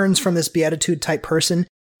 Christ turns from this beatitude type person,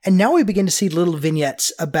 and now we begin to see little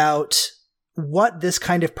vignettes about what this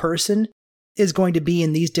kind of person is going to be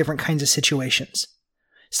in these different kinds of situations.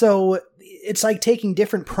 So it's like taking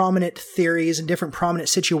different prominent theories and different prominent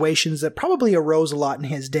situations that probably arose a lot in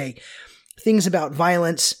his day. Things about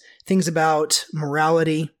violence, things about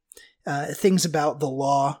morality, things about the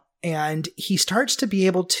law. And he starts to be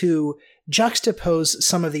able to juxtapose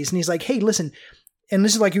some of these. And he's like, hey, listen, and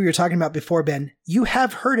this is like you were talking about before, Ben, you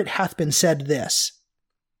have heard it hath been said this.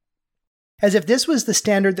 As if this was the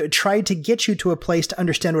standard that tried to get you to a place to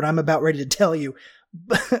understand what I'm about ready to tell you.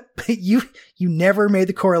 But you never made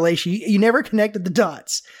the correlation. You never connected the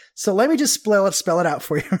dots. So let me just spell it out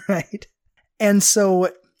for you, right? And so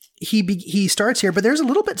he starts here, but there's a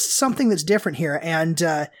little bit something that's different here. And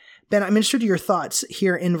Ben, I'm interested in your thoughts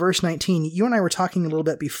here in verse 19. You and I were talking a little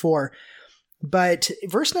bit before, but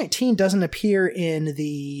verse 19 doesn't appear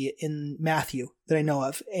in Matthew that I know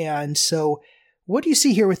of. And so what do you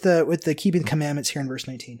see here with the keeping the commandments here in verse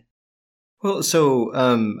 19? Well, so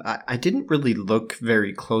I didn't really look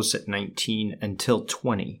very close at 19 until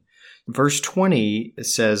 20. Verse 20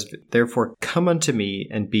 says, "Therefore come unto me,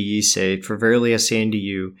 and be ye saved. For verily I say unto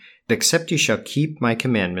you, that except ye shall keep my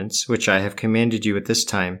commandments, which I have commanded you at this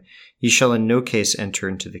time, ye shall in no case enter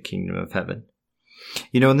into the kingdom of heaven."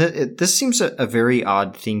 And this seems a very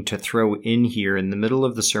odd thing to throw in here in the middle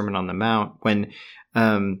of the Sermon on the Mount, when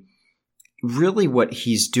really what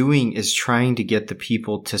he's doing is trying to get the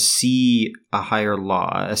people to see a higher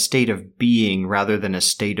law, a state of being rather than a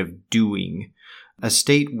state of doing, a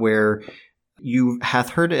state where you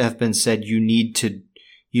hath heard it have been said you need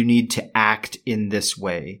to act in this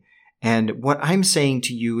way. And what I'm saying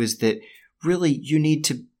to you is that really you need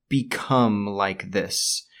to become like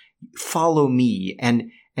this. Follow me. And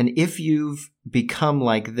if you've become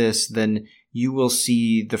like this, then you will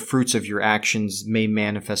see the fruits of your actions may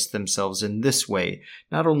manifest themselves in this way.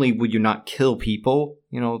 Not only will you not kill people,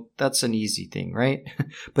 that's an easy thing, right?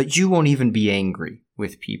 But you won't even be angry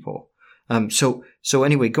with people. So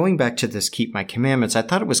anyway, going back to this keep my commandments, I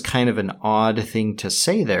thought it was kind of an odd thing to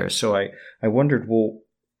say there. So I wondered, well,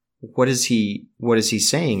 what is he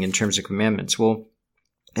saying in terms of commandments? Well,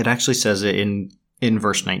 it actually says it in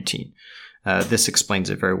verse 19. This explains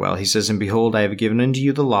it very well. He says, "And behold, I have given unto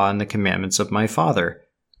you the law and the commandments of my Father."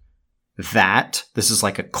 This is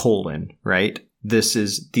like a colon, right?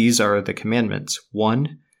 These are the commandments.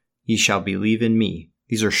 1, ye shall believe in me.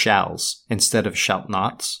 These are shalls instead of shalt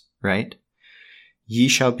nots, right? Ye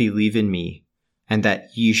shall believe in me, and that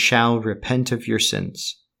ye shall repent of your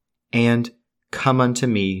sins, and come unto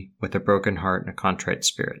me with a broken heart and a contrite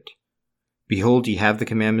spirit. Behold, ye have the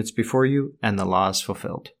commandments before you, and the law is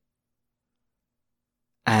fulfilled.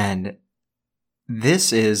 And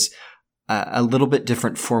this is a little bit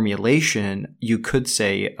different formulation, you could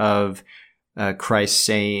say, of Christ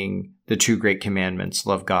saying the two great commandments,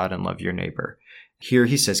 love God and love your neighbor. Here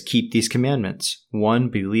he says, keep these commandments. 1,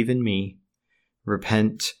 believe in me,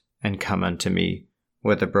 repent, and come unto me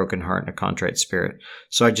with a broken heart and a contrite spirit.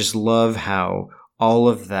 So I just love how all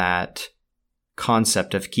of that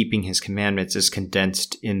concept of keeping his commandments is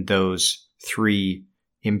condensed in those 3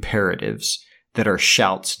 imperatives that are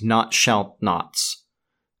shouts, not shalt nots.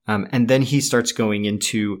 And then he starts going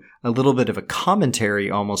into a little bit of a commentary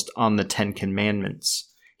almost on the 10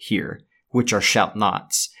 commandments here, which are shalt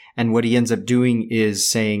nots. And what he ends up doing is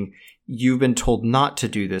saying, you've been told not to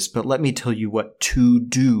do this, but let me tell you what to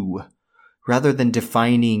do. Rather than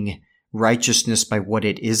defining righteousness by what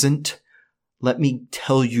it isn't, let me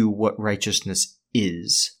tell you what righteousness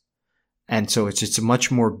is. And so it's a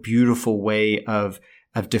much more beautiful way of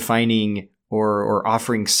defining or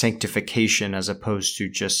offering sanctification as opposed to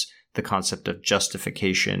just the concept of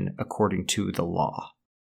justification according to the law.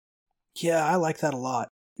 Yeah, I like that a lot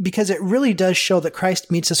because it really does show that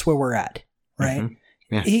Christ meets us where we're at, right? Mm-hmm.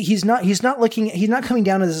 Yeah. He's not coming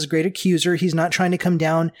down as this great accuser. He's not trying to come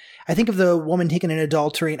down. I think of the woman taken in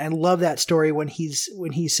adultery, and I love that story when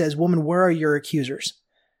he says, "Woman, where are your accusers?"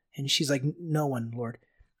 And she's like, "No one, Lord."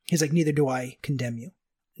 He's like, "Neither do I condemn you.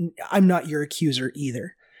 I'm not your accuser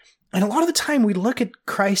either." And a lot of the time we look at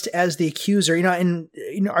Christ as the accuser,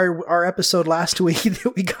 in our episode last week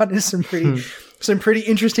that we got into some pretty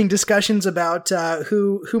interesting discussions about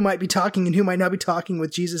who might be talking and who might not be talking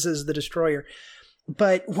with Jesus as the destroyer.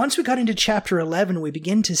 But once we got into chapter 11, we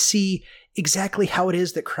begin to see exactly how it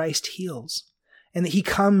is that Christ heals, and that he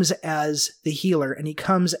comes as the healer, and he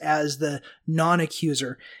comes as the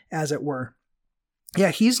non-accuser, as it were.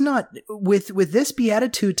 Yeah, he's not, with this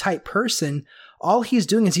beatitude type person, all he's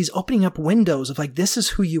doing is he's opening up windows of like, this is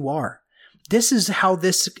who you are. This is how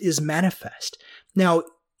this is manifest. Now,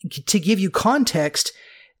 to give you context,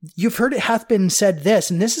 you've heard it hath been said this,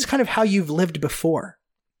 and this is kind of how you've lived before.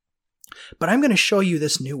 But I'm going to show you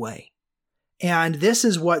this new way. And this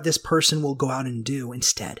is what this person will go out and do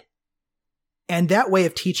instead. And that way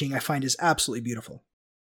of teaching I find is absolutely beautiful.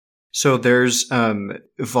 So there's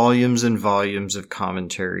volumes and volumes of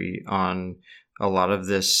commentary on a lot of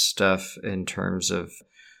this stuff in terms of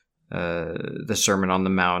the Sermon on the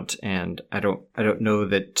Mount, and I don't know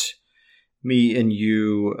that me and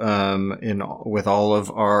you, with all of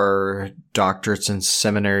our doctorates and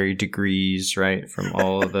seminary degrees, right, from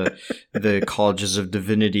all of the colleges of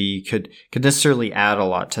divinity, could necessarily add a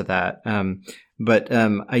lot to that. But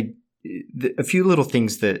a few little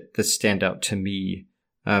things that stand out to me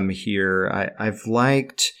here. I've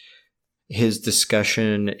liked his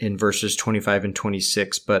discussion in verses 25 and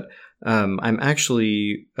 26, but I'm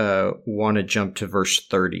actually want to jump to verse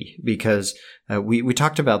 30 because we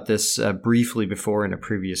talked about this briefly before in a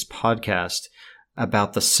previous podcast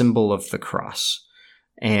about the symbol of the cross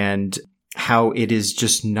and how it is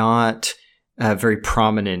just not very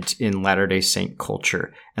prominent in Latter-day Saint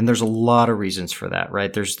culture. And there's a lot of reasons for that,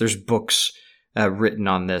 right? There's books written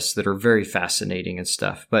on this that are very fascinating and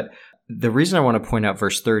stuff. But the reason I want to point out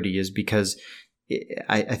verse 30 is because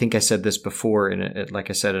I think I said this before, like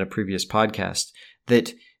I said in a previous podcast,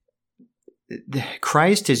 that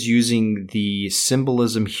Christ is using the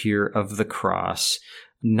symbolism here of the cross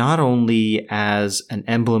not only as an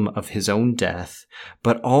emblem of his own death,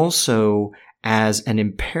 but also as an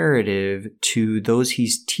imperative to those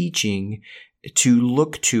he's teaching to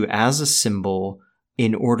look to as a symbol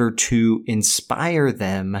in order to inspire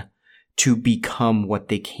them to become what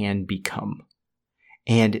they can become.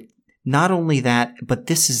 And not only that, but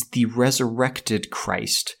this is the resurrected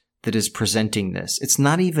Christ that is presenting this. It's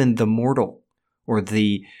not even the mortal or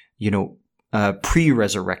the,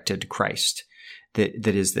 pre-resurrected Christ that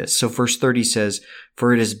is this. So verse 30 says,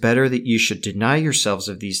 "For it is better that you should deny yourselves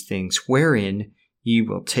of these things, wherein ye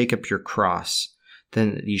will take up your cross,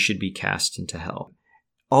 than that ye should be cast into hell."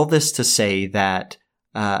 All this to say that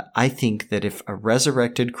I think that if a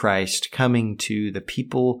resurrected Christ coming to the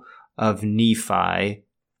people of Nephi,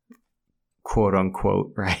 quote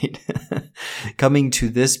unquote, right? coming to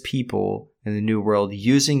this people in the New World,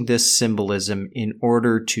 using this symbolism in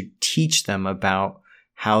order to teach them about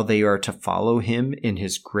how they are to follow him in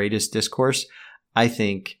his greatest discourse, I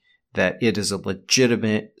think that it is a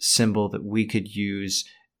legitimate symbol that we could use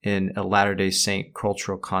in a Latter-day Saint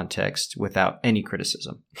cultural context without any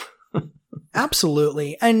criticism.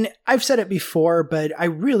 Absolutely. And I've said it before, but I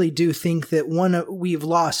really do think that we've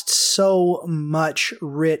lost so much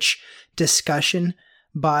rich discussion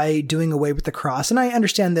by doing away with the cross. And I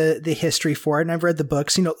understand the history for it, and I've read the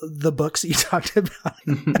books, the books that you talked about.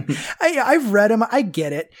 I've read them. I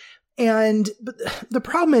get it. But the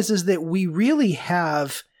problem is that we really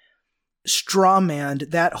have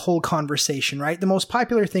strawmanned that whole conversation, right? The most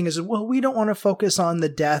popular thing is, well, we don't want to focus on the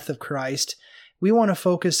death of Christ. We want to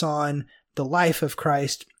focus on the life of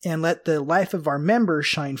Christ and let the life of our members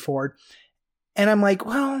shine forward. And I'm like,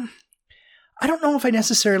 well, I don't know if I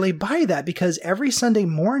necessarily buy that, because every Sunday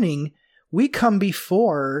morning we come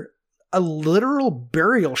before a literal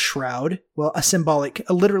burial shroud. Well,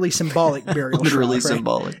 a literally symbolic burial literally shroud.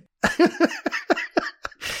 Symbolic.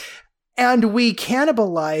 And we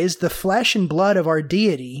cannibalize the flesh and blood of our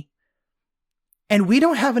deity, and we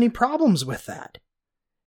don't have any problems with that.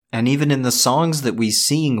 And even in the songs that we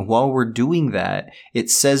sing while we're doing that,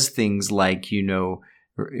 it says things like,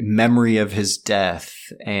 memory of his death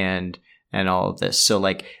and all of this. So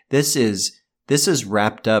like this is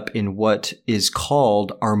wrapped up in what is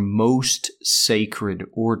called our most sacred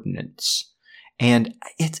ordinance. And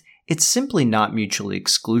it's simply not mutually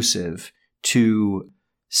exclusive to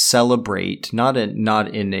celebrate, not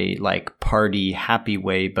in a like party happy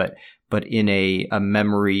way, but in a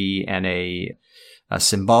memory and a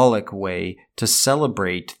symbolic way to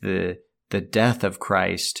celebrate the death of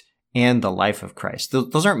Christ and the life of Christ.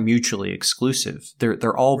 Those aren't mutually exclusive.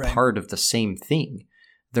 They're all right. Part of the same thing.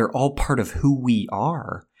 They're all part of who we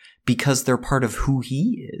are because they're part of who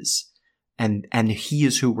he is. and he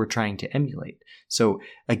is who we're trying to emulate. So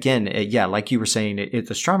again, yeah, like you were saying,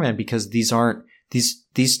 it's a straw man because these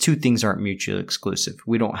two things aren't mutually exclusive.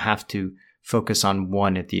 We don't have to focus on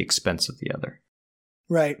one at the expense of the other.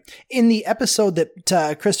 Right. In the episode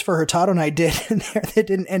that Christopher Hurtado and I did there that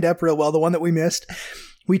didn't end up real well, the one that we missed,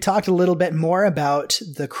 we talked a little bit more about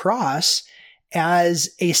the cross as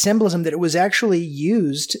a symbolism, that it was actually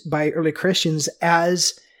used by early Christians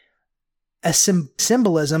as a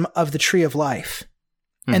symbolism of the tree of life.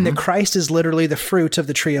 Mm-hmm. And that Christ is literally the fruit of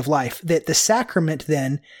the tree of life. That the sacrament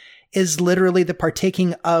then is literally the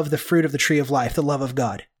partaking of the fruit of the tree of life, the love of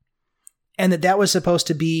God. And that was supposed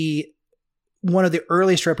to be one of the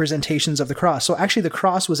earliest representations of the cross. So actually the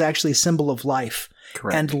cross was actually a symbol of life.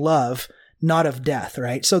 Correct. And love, not of death,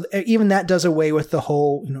 right? So even that does away with the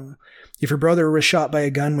whole, if your brother was shot by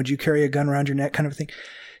a gun, would you carry a gun around your neck kind of thing?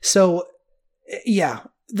 So yeah,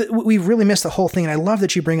 we really missed the whole thing. And I love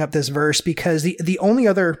that you bring up this verse, because the only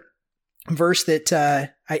other verse that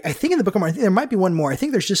I think in the Book of Mormon, there might be one more. I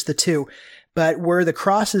think there's just the two, but where the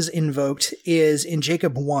cross is invoked is in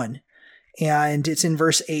Jacob 1. And it's in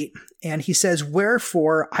verse 8. And he says,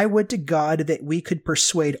 "Wherefore I would to God that we could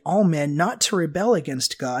persuade all men not to rebel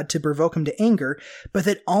against God, to provoke him to anger, but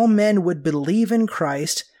that all men would believe in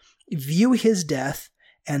Christ, view his death,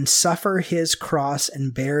 and suffer his cross,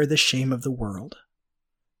 and bear the shame of the world."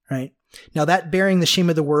 Right? Now that bearing the shame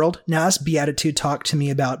of the world, now this beatitude talk to me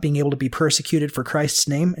about being able to be persecuted for Christ's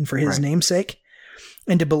name and for his name's sake.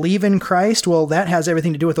 And to believe in Christ, well, that has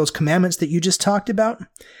everything to do with those commandments that you just talked about.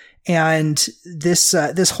 And this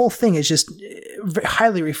whole thing is just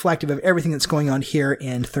highly reflective of everything that's going on here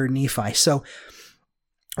in 3rd Nephi. So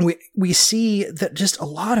we see that just a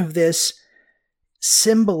lot of this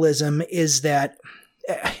symbolism is that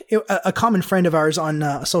a common friend of ours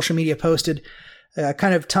on social media posted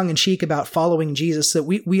kind of tongue-in-cheek about following Jesus, that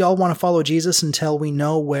we all want to follow Jesus until we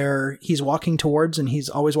know where he's walking towards, and he's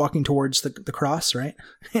always walking towards the cross, right?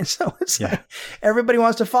 And so it's like everybody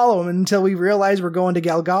wants to follow him until we realize we're going to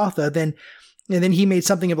Golgotha. And then he made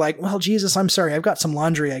something of like, "Well, Jesus, I'm sorry, I've got some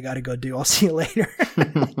laundry I got to go do. I'll see you later."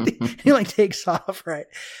 He like takes off, right?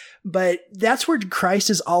 But that's where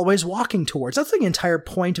Christ is always walking towards. That's the entire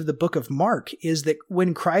point of the book of Mark, is that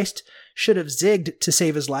when Christ should have zigged to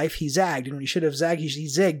save his life, he zagged. And when he should have zagged, he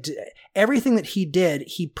zigged. Everything that he did,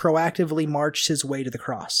 he proactively marched his way to the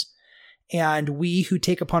cross. And we who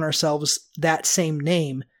take upon ourselves that same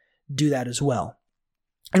name do that as well.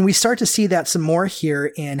 And we start to see that some more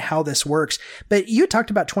here in how this works. But you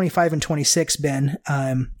talked about 25 and 26, Ben.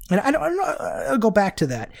 And I'll go back to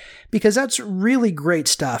that because that's really great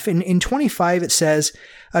stuff. In 25, it says,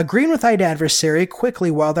 "Agreeing with thine adversary quickly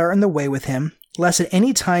while thou art in the way with him, lest at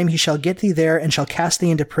any time he shall get thee there and shall cast thee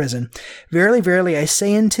into prison. Verily, verily, I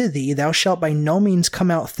say unto thee, thou shalt by no means come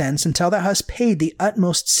out thence until thou hast paid the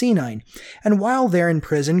utmost senine. And while there in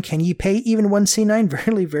prison, can ye pay even one senine?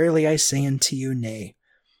 Verily, verily, I say unto you, nay."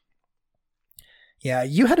 Yeah,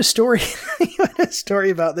 you had a story. You had a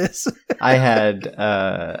story about this. I had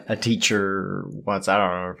a teacher once, I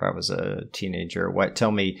don't know if I was a teenager or what,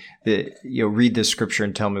 tell me that, read this scripture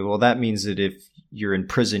and tell me, well, that means that if you're in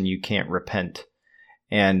prison, you can't repent.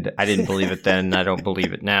 And I didn't believe it then. I don't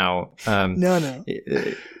believe it now.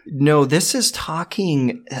 No, this is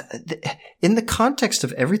talking in the context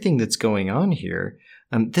of everything that's going on here.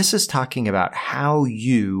 This is talking about how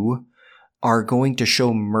you are going to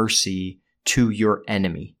show mercy to your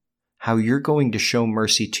enemy, how you're going to show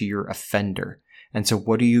mercy to your offender. And so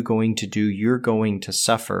what are you going to do? You're going to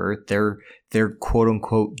suffer their quote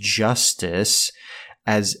unquote justice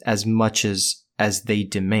as much as they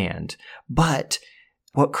demand. But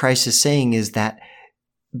what Christ is saying is that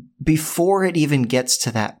before it even gets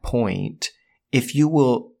to that point, if you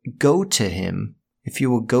will go to him, if you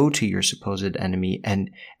will go to your supposed enemy and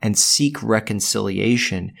seek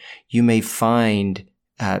reconciliation, you may find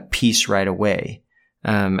peace right away.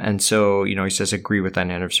 And so, he says, "Agree with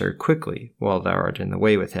thine adversary quickly while thou art in the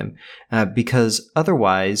way with him." Because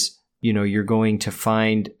otherwise, you're going to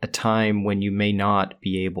find a time when you may not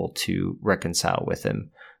be able to reconcile with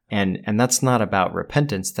him. And that's not about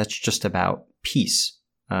repentance. That's just about peace,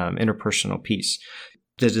 interpersonal peace.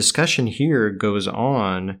 The discussion here goes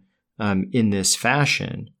on in this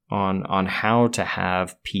fashion on how to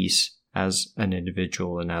have peace as an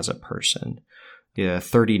individual and as a person.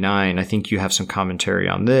 39, I think you have some commentary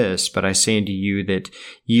on this, "But I say unto you that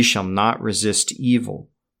ye shall not resist evil,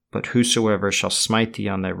 but whosoever shall smite thee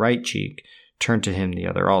on thy right cheek, turn to him the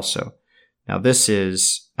other also." Now this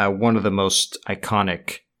is one of the most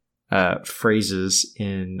iconic phrases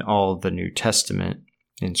in all of the New Testament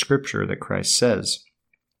in Scripture that Christ says.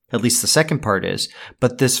 At least the second part is.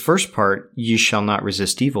 But this first part, "you shall not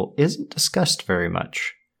resist evil," isn't discussed very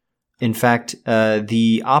much. In fact,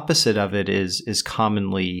 the opposite of it is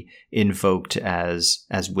commonly invoked as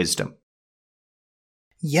wisdom.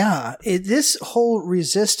 Yeah, this whole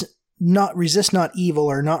resist not evil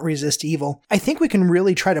or not resist evil, I think we can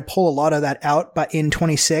really try to pull a lot of that out. But in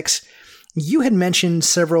 26, you had mentioned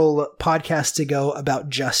several podcasts ago about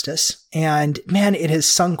justice, and man, it has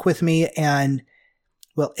sunk with me, and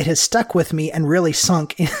well, it has stuck with me and really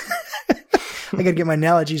sunk. I gotta get my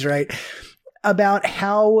analogies right about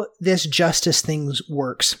how this justice thing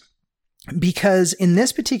works. Because in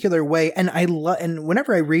this particular way, and and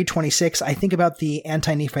whenever I read 26, I think about the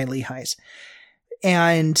anti-Nephi Lehis.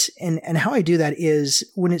 And how I do that is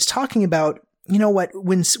when it's talking about, you know what,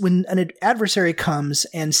 when an adversary comes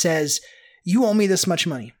and says, "You owe me this much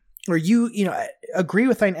money," or you agree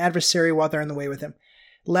with thine adversary while they're in the way with him,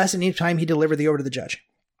 lest any time he deliver thee over to the judge.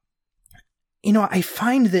 I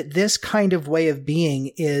find that this kind of way of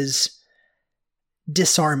being is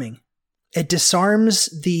disarming. It disarms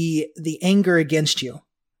the anger against you,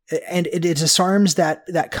 and it disarms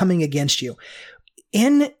that coming against you.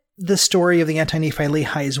 In the story of the anti-Nephi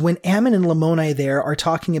Lehis, when Ammon and Lamoni there are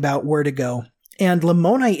talking about where to go, and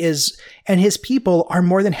Lamoni and his people are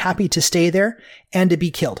more than happy to stay there and to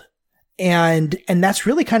be killed. And that's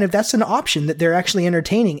really that's an option that they're actually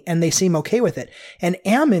entertaining, and they seem okay with it. And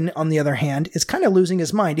Ammon, on the other hand, is kind of losing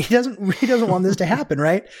his mind. He doesn't want this to happen,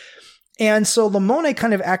 right? And so Lamoni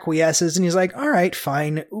kind of acquiesces, and he's like, "All right,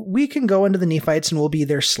 fine. We can go into the Nephites and we'll be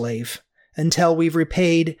their slave until we've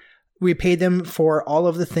repaid them for all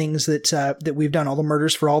of the things that we've done, all the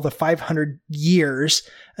murders for all the 500 years,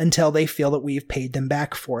 until they feel that we've paid them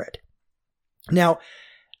back for it." Now,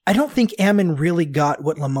 I don't think Ammon really got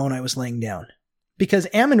what Lamoni was laying down, because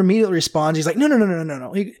Ammon immediately responds. He's like, no.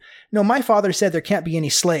 No, my father said there can't be any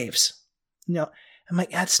slaves. I'm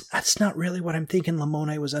like, that's not really what I'm thinking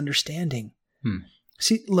Lamoni was understanding.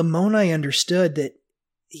 See, Lamoni understood that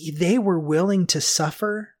they were willing to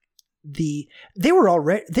suffer. They were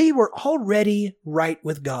already right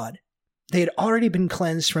with God. They had already been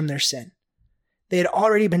cleansed from their sin. They had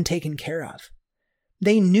already been taken care of.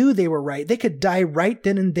 They knew they were right. They could die right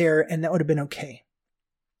then and there, and that would have been okay.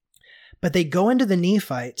 But they go into the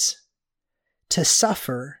Nephites to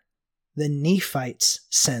suffer the Nephites'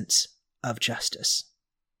 sense of justice.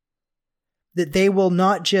 That they will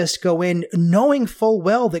not just go in knowing full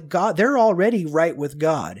well that they're already right with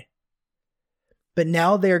God. But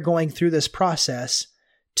now they're going through this process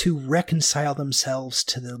to reconcile themselves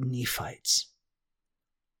to the Nephites.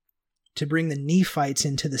 To bring the Nephites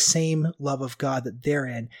into the same love of God that they're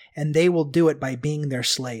in. And they will do it by being their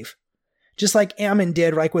slave. Just like Ammon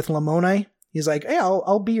did, right, with Lamoni. He's like, "Hey,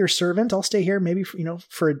 I'll be your servant. I'll stay here maybe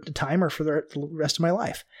for a time or for the rest of my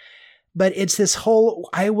life." But it's this whole,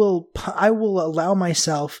 I will allow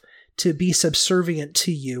myself to be subservient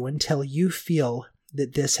to you until you feel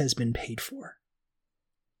that this has been paid for.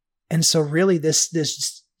 And so really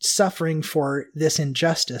this suffering for this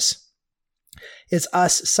injustice is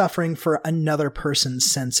us suffering for another person's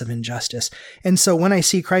sense of injustice. And so when I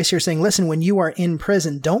see Christ here saying, "Listen, when you are in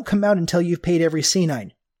prison, don't come out until you've paid every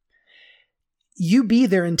senine. You be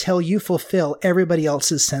there until you fulfill everybody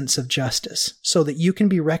else's sense of justice so that you can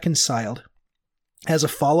be reconciled as a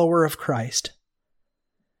follower of Christ,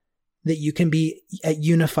 that you can be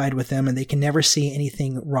unified with them and they can never see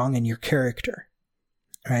anything wrong in your character."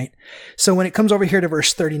 Right? So when it comes over here to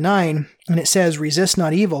verse 39 and it says, "Resist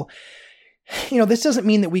not evil," this doesn't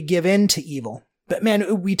mean that we give in to evil. But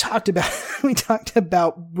man, we talked about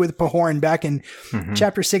with Pahoran back in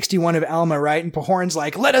chapter 61 of Alma, right? And Pahoran's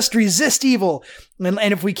like, "Let us resist evil. And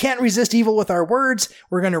if we can't resist evil with our words,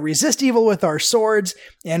 we're going to resist evil with our swords,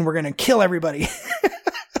 and we're going to kill everybody."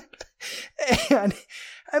 and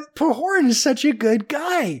Pahoran is such a good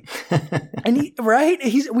guy. And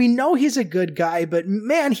we know he's a good guy, but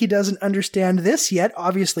man, he doesn't understand this yet.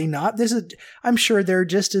 Obviously not. I'm sure they're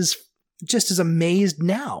just as amazed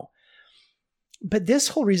now. But this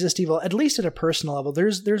whole resist evil, at least at a personal level,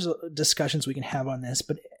 there's discussions we can have on this,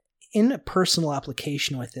 but in a personal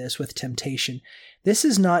application with temptation, this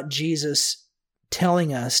is not Jesus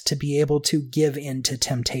telling us to be able to give in to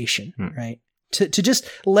temptation, right? To just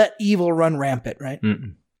let evil run rampant, right?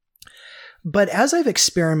 Mm-mm. But as I've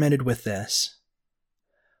experimented with this,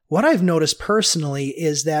 what I've noticed personally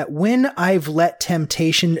is that when I've let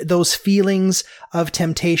temptation, those feelings of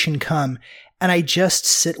temptation come, and I just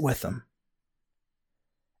sit with them,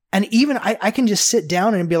 and even I can just sit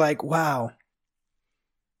down and be like, "Wow,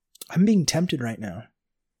 I'm being tempted right now.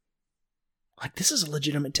 Like, this is a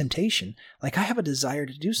legitimate temptation. Like, I have a desire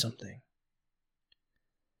to do something."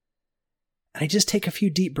 And I just take a few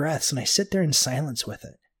deep breaths and I sit there in silence with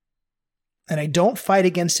it. And I don't fight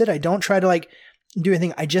against it. I don't try to do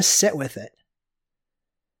anything. I just sit with it.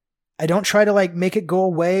 I don't try to make it go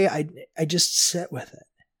away. I just sit with it.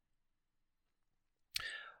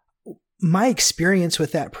 My experience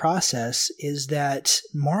with that process is that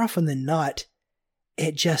more often than not,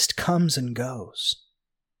 it just comes and goes.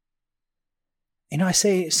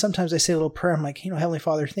 Sometimes I say a little prayer. I'm like, Heavenly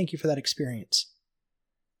Father, thank you for that experience.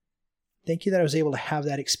 Thank you that I was able to have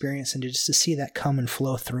that experience and just to see that come and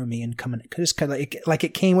flow through me and come and just kind of like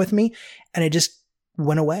it came with me and it just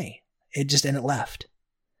went away. And it left.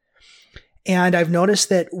 And I've noticed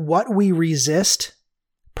that what we resist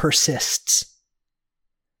persists.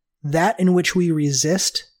 That in which we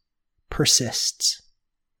resist persists.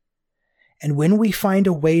 And when we find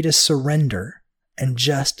a way to surrender and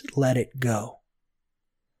just let it go,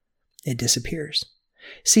 it disappears.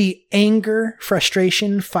 See, anger,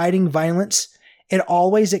 frustration, fighting, violence, it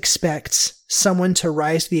always expects someone to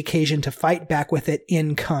rise to the occasion to fight back with it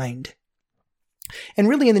in kind. And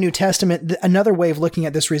really in the New Testament, another way of looking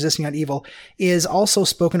at this resisting not evil is also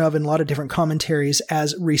spoken of in a lot of different commentaries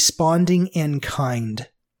as responding in kind.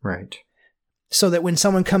 Right. So that when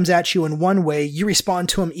someone comes at you in one way, you respond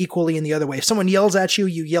to them equally in the other way. If someone yells at you,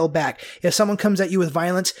 you yell back. If someone comes at you with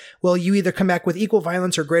violence, well, you either come back with equal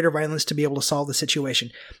violence or greater violence to be able to solve the situation.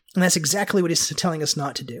 And that's exactly what he's telling us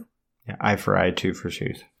not to do. Yeah, eye for eye, tooth for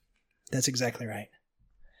tooth. That's exactly right.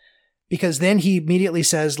 Because then he immediately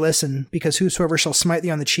says, listen, because whosoever shall smite thee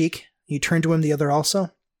on the cheek, you turn to him the other also.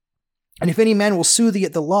 And if any man will sue thee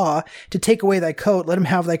at the law to take away thy coat, let him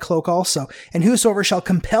have thy cloak also. And whosoever shall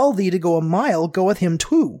compel thee to go a mile, go with him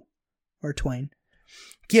two, or twain.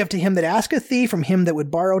 Give to him that asketh thee, from him that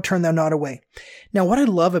would borrow, turn thou not away. Now, what I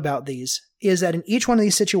love about these is that in each one of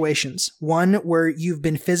these situations, one where you've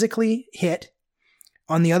been physically hit,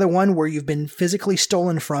 on the other one where you've been physically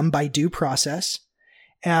stolen from by due process,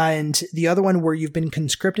 and the other one where you've been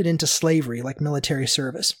conscripted into slavery, like military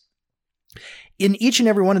service. In each and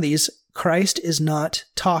every one of these, Christ is not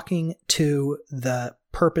talking to the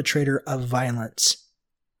perpetrator of violence.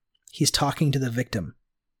 He's talking to the victim.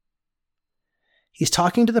 He's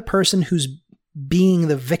talking to the person who's being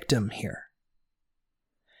the victim here.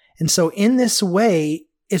 And so in this way,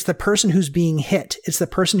 it's the person who's being hit. It's the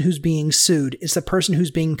person who's being sued. It's the person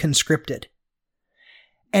who's being conscripted.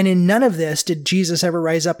 And in none of this did Jesus ever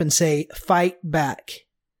rise up and say, fight back.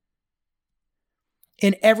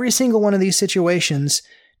 In every single one of these situations,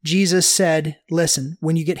 Jesus said, listen,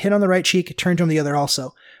 when you get hit on the right cheek, turn to him the other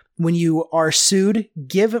also. When you are sued,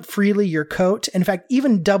 give freely your coat. In fact,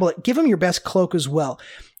 even double it. Give him your best cloak as well.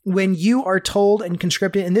 When you are told and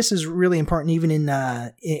conscripted, and this is really important even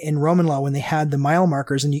in Roman law when they had the mile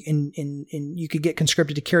markers and you could get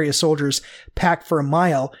conscripted to carry a soldier's pack for a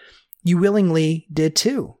mile, you willingly did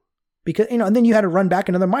too. Because, and then you had to run back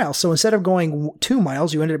another mile. So instead of going 2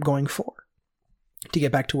 miles, you ended up going 4 to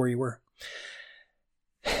get back to where you were.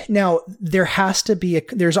 Now,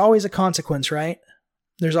 there's always a consequence, right?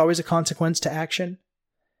 There's always a consequence to action.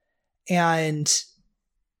 And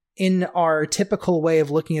in our typical way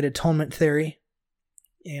of looking at atonement theory,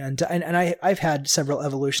 and I've had several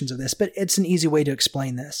evolutions of this, but it's an easy way to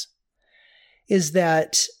explain this, is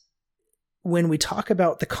that when we talk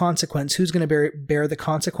about the consequence, who's going to bear the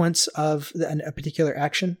consequence of a particular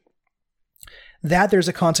action, that there's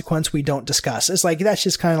a consequence we don't discuss. It's like, that's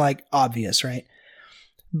just kind of like obvious, right?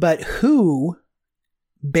 But who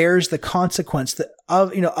bears the consequence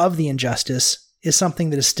of the injustice is something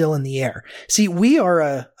that is still in the air. See, we are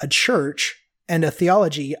a church and a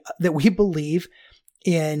theology that we believe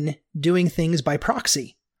in doing things by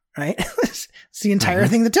proxy, right? It's the entire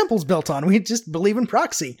thing the temple's built on. We just believe in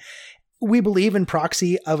proxy. We believe in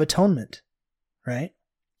proxy of atonement, right?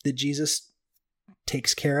 That Jesus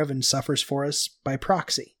takes care of and suffers for us by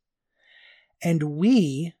proxy. And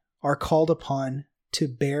we are called upon to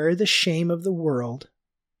bear the shame of the world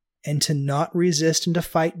and to not resist and to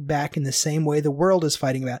fight back in the same way the world is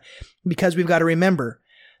fighting back. Because we've got to remember,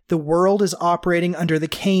 the world is operating under the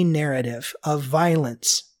Cain narrative of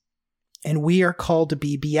violence, and we are called to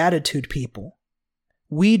be beatitude people.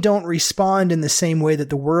 We don't respond in the same way that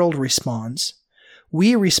the world responds.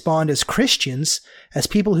 We respond as Christians, as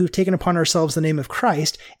people who've taken upon ourselves the name of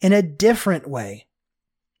Christ, in a different way.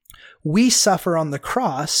 We suffer on the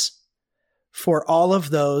cross for all of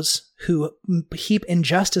those who heap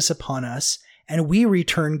injustice upon us, and we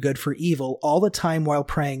return good for evil all the time while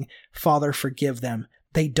praying, Father, forgive them.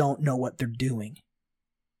 They don't know what they're doing.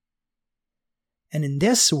 And in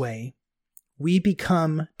this way, we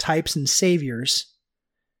become types and saviors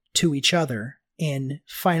to each other in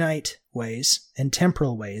finite ways and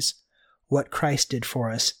temporal ways, what Christ did for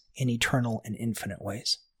us in eternal and infinite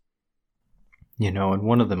ways. You know, and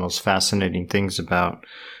one of the most fascinating things about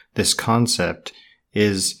this concept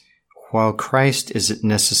is while Christ isn't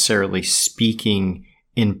necessarily speaking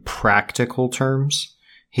in practical terms,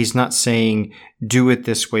 he's not saying do it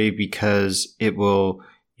this way because it will,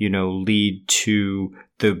 lead to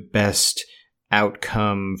the best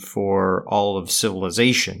outcome for all of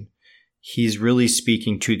civilization. He's really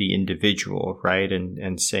speaking to the individual, right?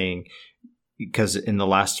 And saying, because in the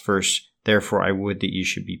last verse, therefore I would that you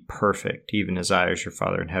should be perfect, even as I, as your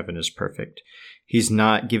Father in heaven, is perfect. He's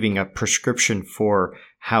not giving a prescription for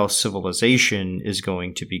how civilization is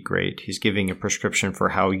going to be great. He's giving a prescription for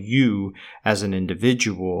how you, as an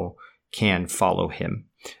individual, can follow him.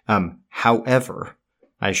 However,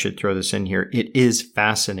 I should throw this in here, it is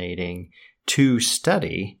fascinating to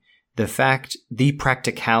study the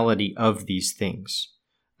practicality of these things.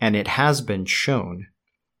 And it has been shown,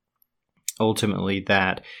 ultimately,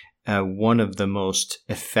 that one of the most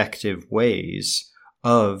effective ways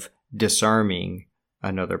of disarming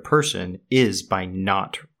another person is by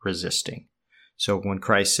not resisting. So when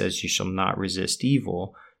Christ says you shall not resist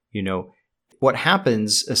evil, what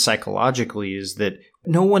happens psychologically is that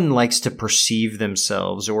no one likes to perceive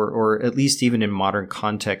themselves, or at least even in modern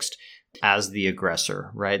context, as the aggressor,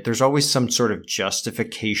 right? There's always some sort of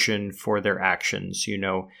justification for their actions.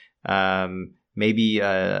 Maybe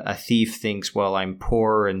a thief thinks, well, I'm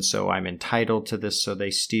poor and so I'm entitled to this, so they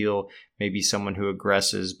steal. Maybe someone who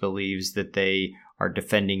aggresses believes that they are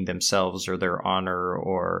defending themselves or their honor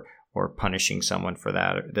or punishing someone for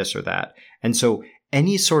that, or this or that. And so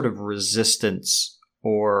any sort of resistance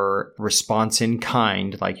or response in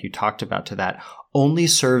kind, like you talked about to that, only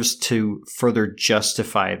serves to further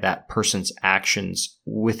justify that person's actions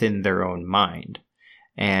within their own mind.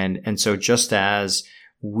 And so just as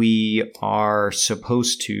we are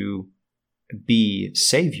supposed to be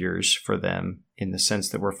saviors for them in the sense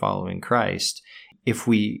that we're following Christ, if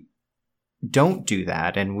we don't do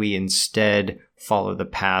that and we instead follow the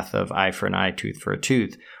path of eye for an eye, tooth for a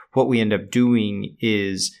tooth, what we end up doing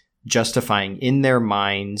is justifying in their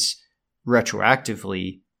minds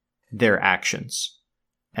retroactively their actions.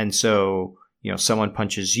 And so, someone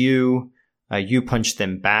punches you, you punch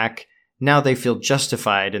them back. Now they feel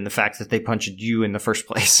justified in the fact that they punched you in the first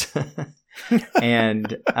place.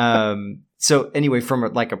 And so anyway, from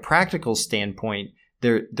a practical standpoint,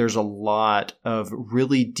 there's a lot of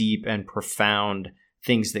really deep and profound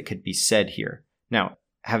things that could be said here. Now,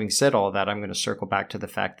 having said all that, I'm going to circle back to the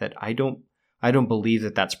fact that I don't believe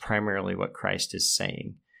that that's primarily what Christ is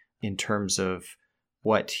saying in terms of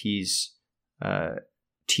what he's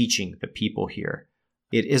teaching the people here.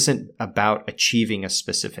 It isn't about achieving a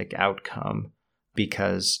specific outcome,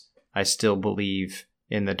 because I still believe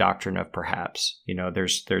in the doctrine of perhaps.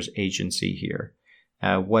 There's agency here.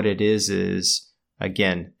 What it is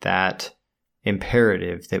again, that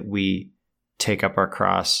imperative that we take up our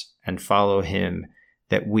cross and follow him,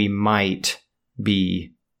 that we might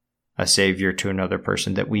be a savior to another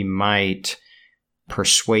person, that we might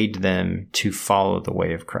persuade them to follow the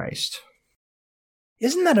way of Christ.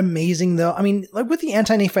 Isn't that amazing, though? I mean, like with the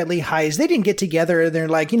Anti-Nephite Lehi's, they didn't get together and they're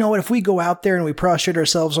like, what, if we go out there and we prostrate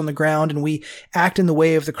ourselves on the ground and we act in the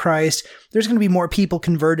way of the Christ, there's going to be more people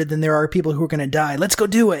converted than there are people who are going to die. Let's go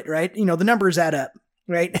do it, right? The numbers add up,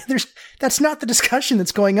 right? That's not the discussion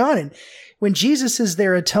that's going on. And when Jesus is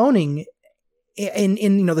there atoning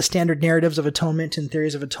in the standard narratives of atonement and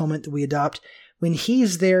theories of atonement that we adopt, when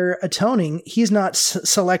he's there atoning, he's not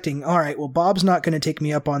selecting, all right, well, Bob's not going to take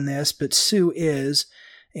me up on this, but Sue is,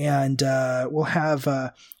 and we'll have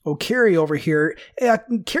Carrie over here.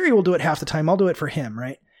 Carrie will do it half the time. I'll do it for him,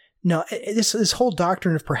 right? No, this whole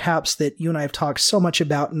doctrine of perhaps that you and I have talked so much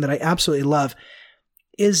about and that I absolutely love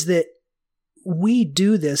is that we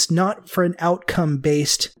do this not for an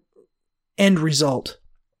outcome-based end result.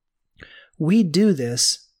 We do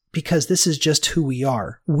this because this is just who we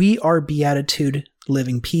are. We are beatitude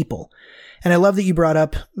living people. And I love that you brought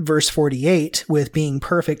up verse 48 with being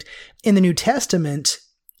perfect. In the New Testament,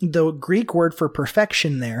 the Greek word for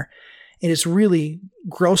perfection there, it is really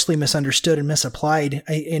grossly misunderstood and misapplied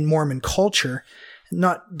in Mormon culture.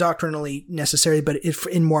 Not doctrinally necessary, but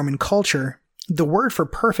in Mormon culture, the word for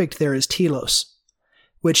perfect there is telos,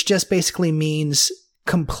 which just basically means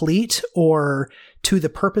complete or to the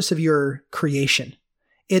purpose of your creation.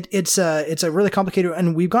 It's a really complicated,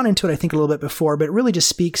 and we've gone into it, I think, a little bit before, but it really just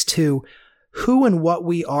speaks to who and what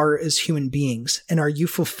we are as human beings. And are you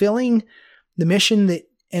fulfilling the mission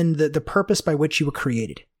and the purpose by which you were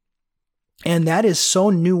created? And that is so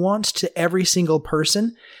nuanced to every single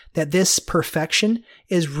person that this perfection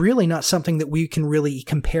is really not something that we can really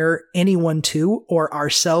compare anyone to or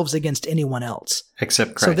ourselves against anyone else.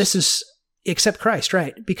 Except Christ. So this is, except Christ,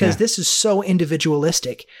 right? Because this is so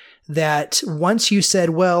individualistic that once you said,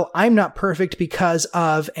 well, I'm not perfect because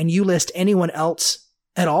of, and you list anyone else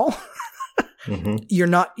at all,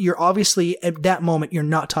 you're obviously at that moment, you're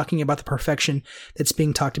not talking about the perfection that's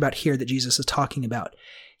being talked about here that Jesus is talking about.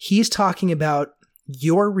 He's talking about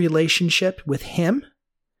your relationship with him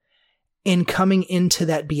in coming into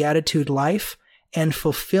that beatitude life and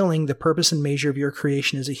fulfilling the purpose and measure of your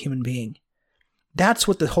creation as a human being. That's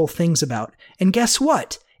what the whole thing's about. And guess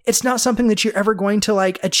what? It's not something that you're ever going to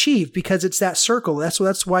achieve because it's that circle. That's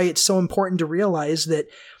why it's so important to realize that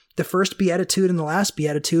the first beatitude and the last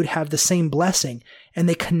beatitude have the same blessing and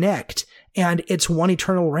they connect. And it's one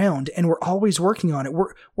eternal round, and we're always working on it.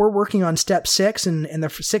 We're working on step 6 and the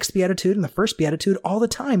 6th beatitude and the first beatitude all the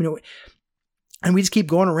time. And we just keep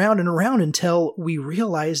going around and around until we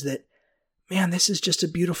realize that, man, this is just a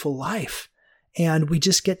beautiful life. And we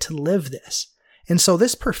just get to live this. And so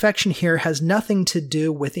this perfection here has nothing to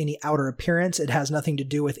do with any outer appearance. It has nothing to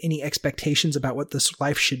do with any expectations about what this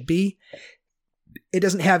life should be. It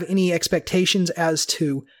doesn't have any expectations as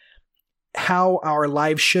to how our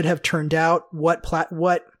lives should have turned out, what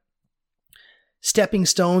stepping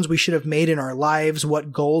stones we should have made in our lives,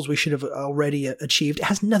 what goals we should have already achieved. It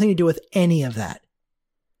has nothing to do with any of that.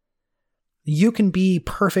 You can be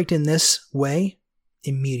perfect in this way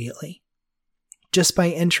immediately. Just by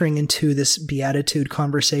entering into this beatitude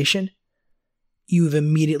conversation, you've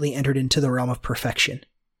immediately entered into the realm of perfection.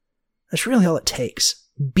 That's really all it takes.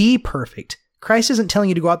 Be perfect. Christ isn't telling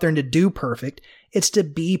you to go out there and to do perfect. It's to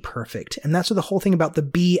be perfect. And that's what the whole thing about the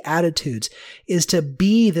Beatitudes is, to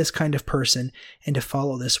be this kind of person and to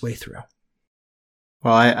follow this way through.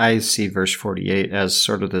 Well, I see verse 48 as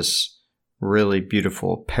sort of this really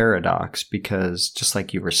beautiful paradox because just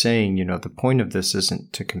like you were saying, the point of this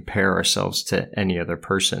isn't to compare ourselves to any other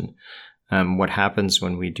person. What happens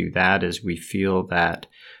when we do that is we feel that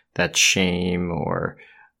shame or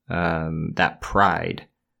that pride.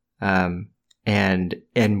 And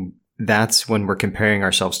that's when we're comparing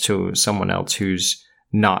ourselves to someone else who's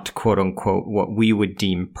not, quote unquote, what we would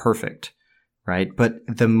deem perfect, right? But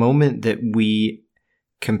the moment that we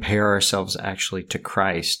compare ourselves actually to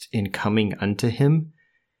Christ in coming unto him,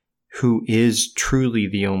 who is truly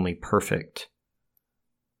the only perfect,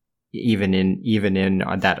 even in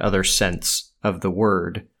that other sense of the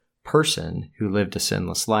word, person who lived a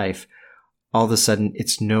sinless life, all of a sudden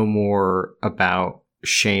it's no more about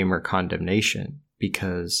shame or condemnation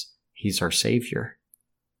because he's our Savior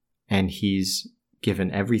and he's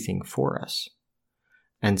given everything for us.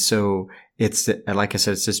 And so it's, like I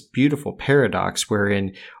said, it's this beautiful paradox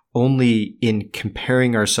wherein only in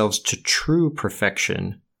comparing ourselves to true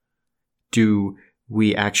perfection do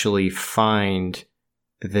we actually find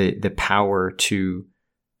the power to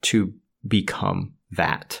become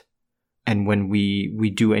that. And when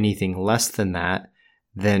we do anything less than that,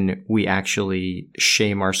 then we actually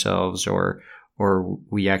shame ourselves or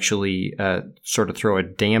we actually sort of throw a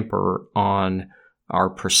damper on our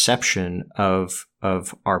perception of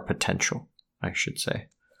our potential, I should say.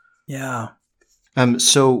 Yeah.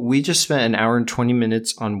 So we just spent an hour and 20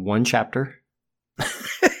 minutes on one chapter.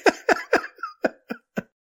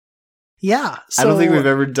 Yeah. So, I don't think we've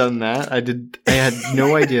ever done that. I had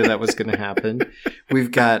no idea that was going to happen.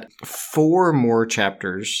 We've got 4 more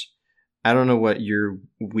chapters. I don't know what your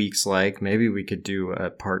week's like. Maybe we could do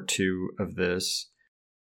a part 2 of this.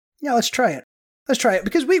 Yeah, let's try it.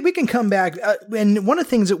 Because we can come back. And one of the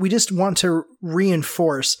things that we just want to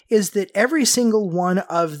reinforce is that every single one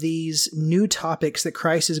of these new topics that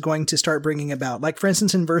Christ is going to start bringing about, like for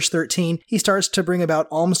instance, in verse 13, he starts to bring about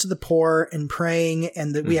alms to the poor and praying,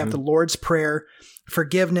 and that we have the Lord's Prayer,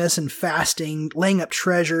 forgiveness and fasting, laying up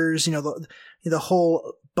treasures, the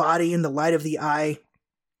whole body in the light of the eye,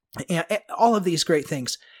 and all of these great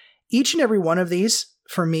things. Each and every one of these,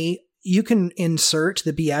 for me, you can insert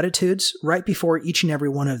the Beatitudes right before each and every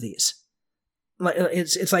one of these.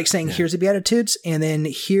 It's like saying, here's the Beatitudes, and then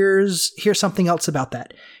here's something else about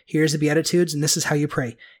that. Here's the Beatitudes, and this is how you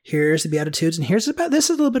pray. Here's the Beatitudes, and this is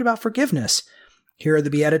a little bit about forgiveness. Here are the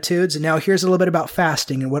Beatitudes, and now here's a little bit about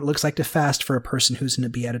fasting and what it looks like to fast for a person who's in a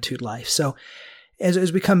Beatitude life. So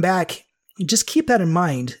as we come back, just keep that in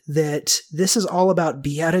mind, that this is all about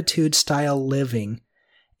Beatitude-style living.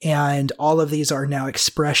 And all of these are now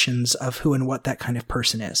expressions of who and what that kind of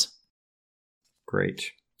person is. Great.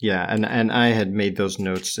 Yeah, and I had made those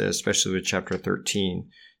notes, especially with chapter 13.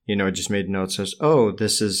 I just made notes as,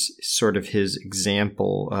 this is sort of his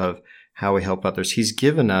example of how we help others. He's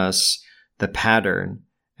given us the pattern,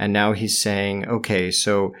 and now he's saying, okay,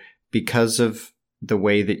 so because of the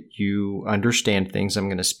way that you understand things, I'm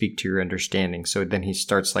going to speak to your understanding. So then he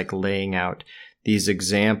starts like laying out these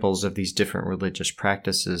examples of these different religious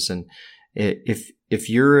practices. And if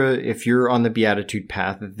you're on the Beatitude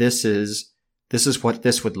path, this is what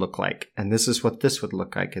this would look like, and this is what this would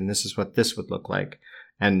look like, and this is what this would look like.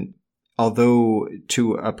 And although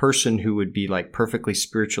to a person who would be like perfectly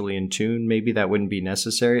spiritually in tune, maybe that wouldn't be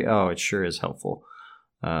necessary. Oh, it sure is helpful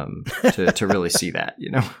to really see that,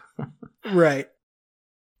 you know? Right.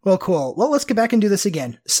 Well, cool. Well, let's get back and do this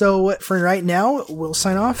again. So for right now, we'll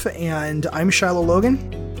sign off, and I'm Shiloh Logan.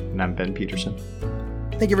 And I'm Ben Peterson.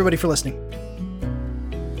 Thank you, everybody, for listening.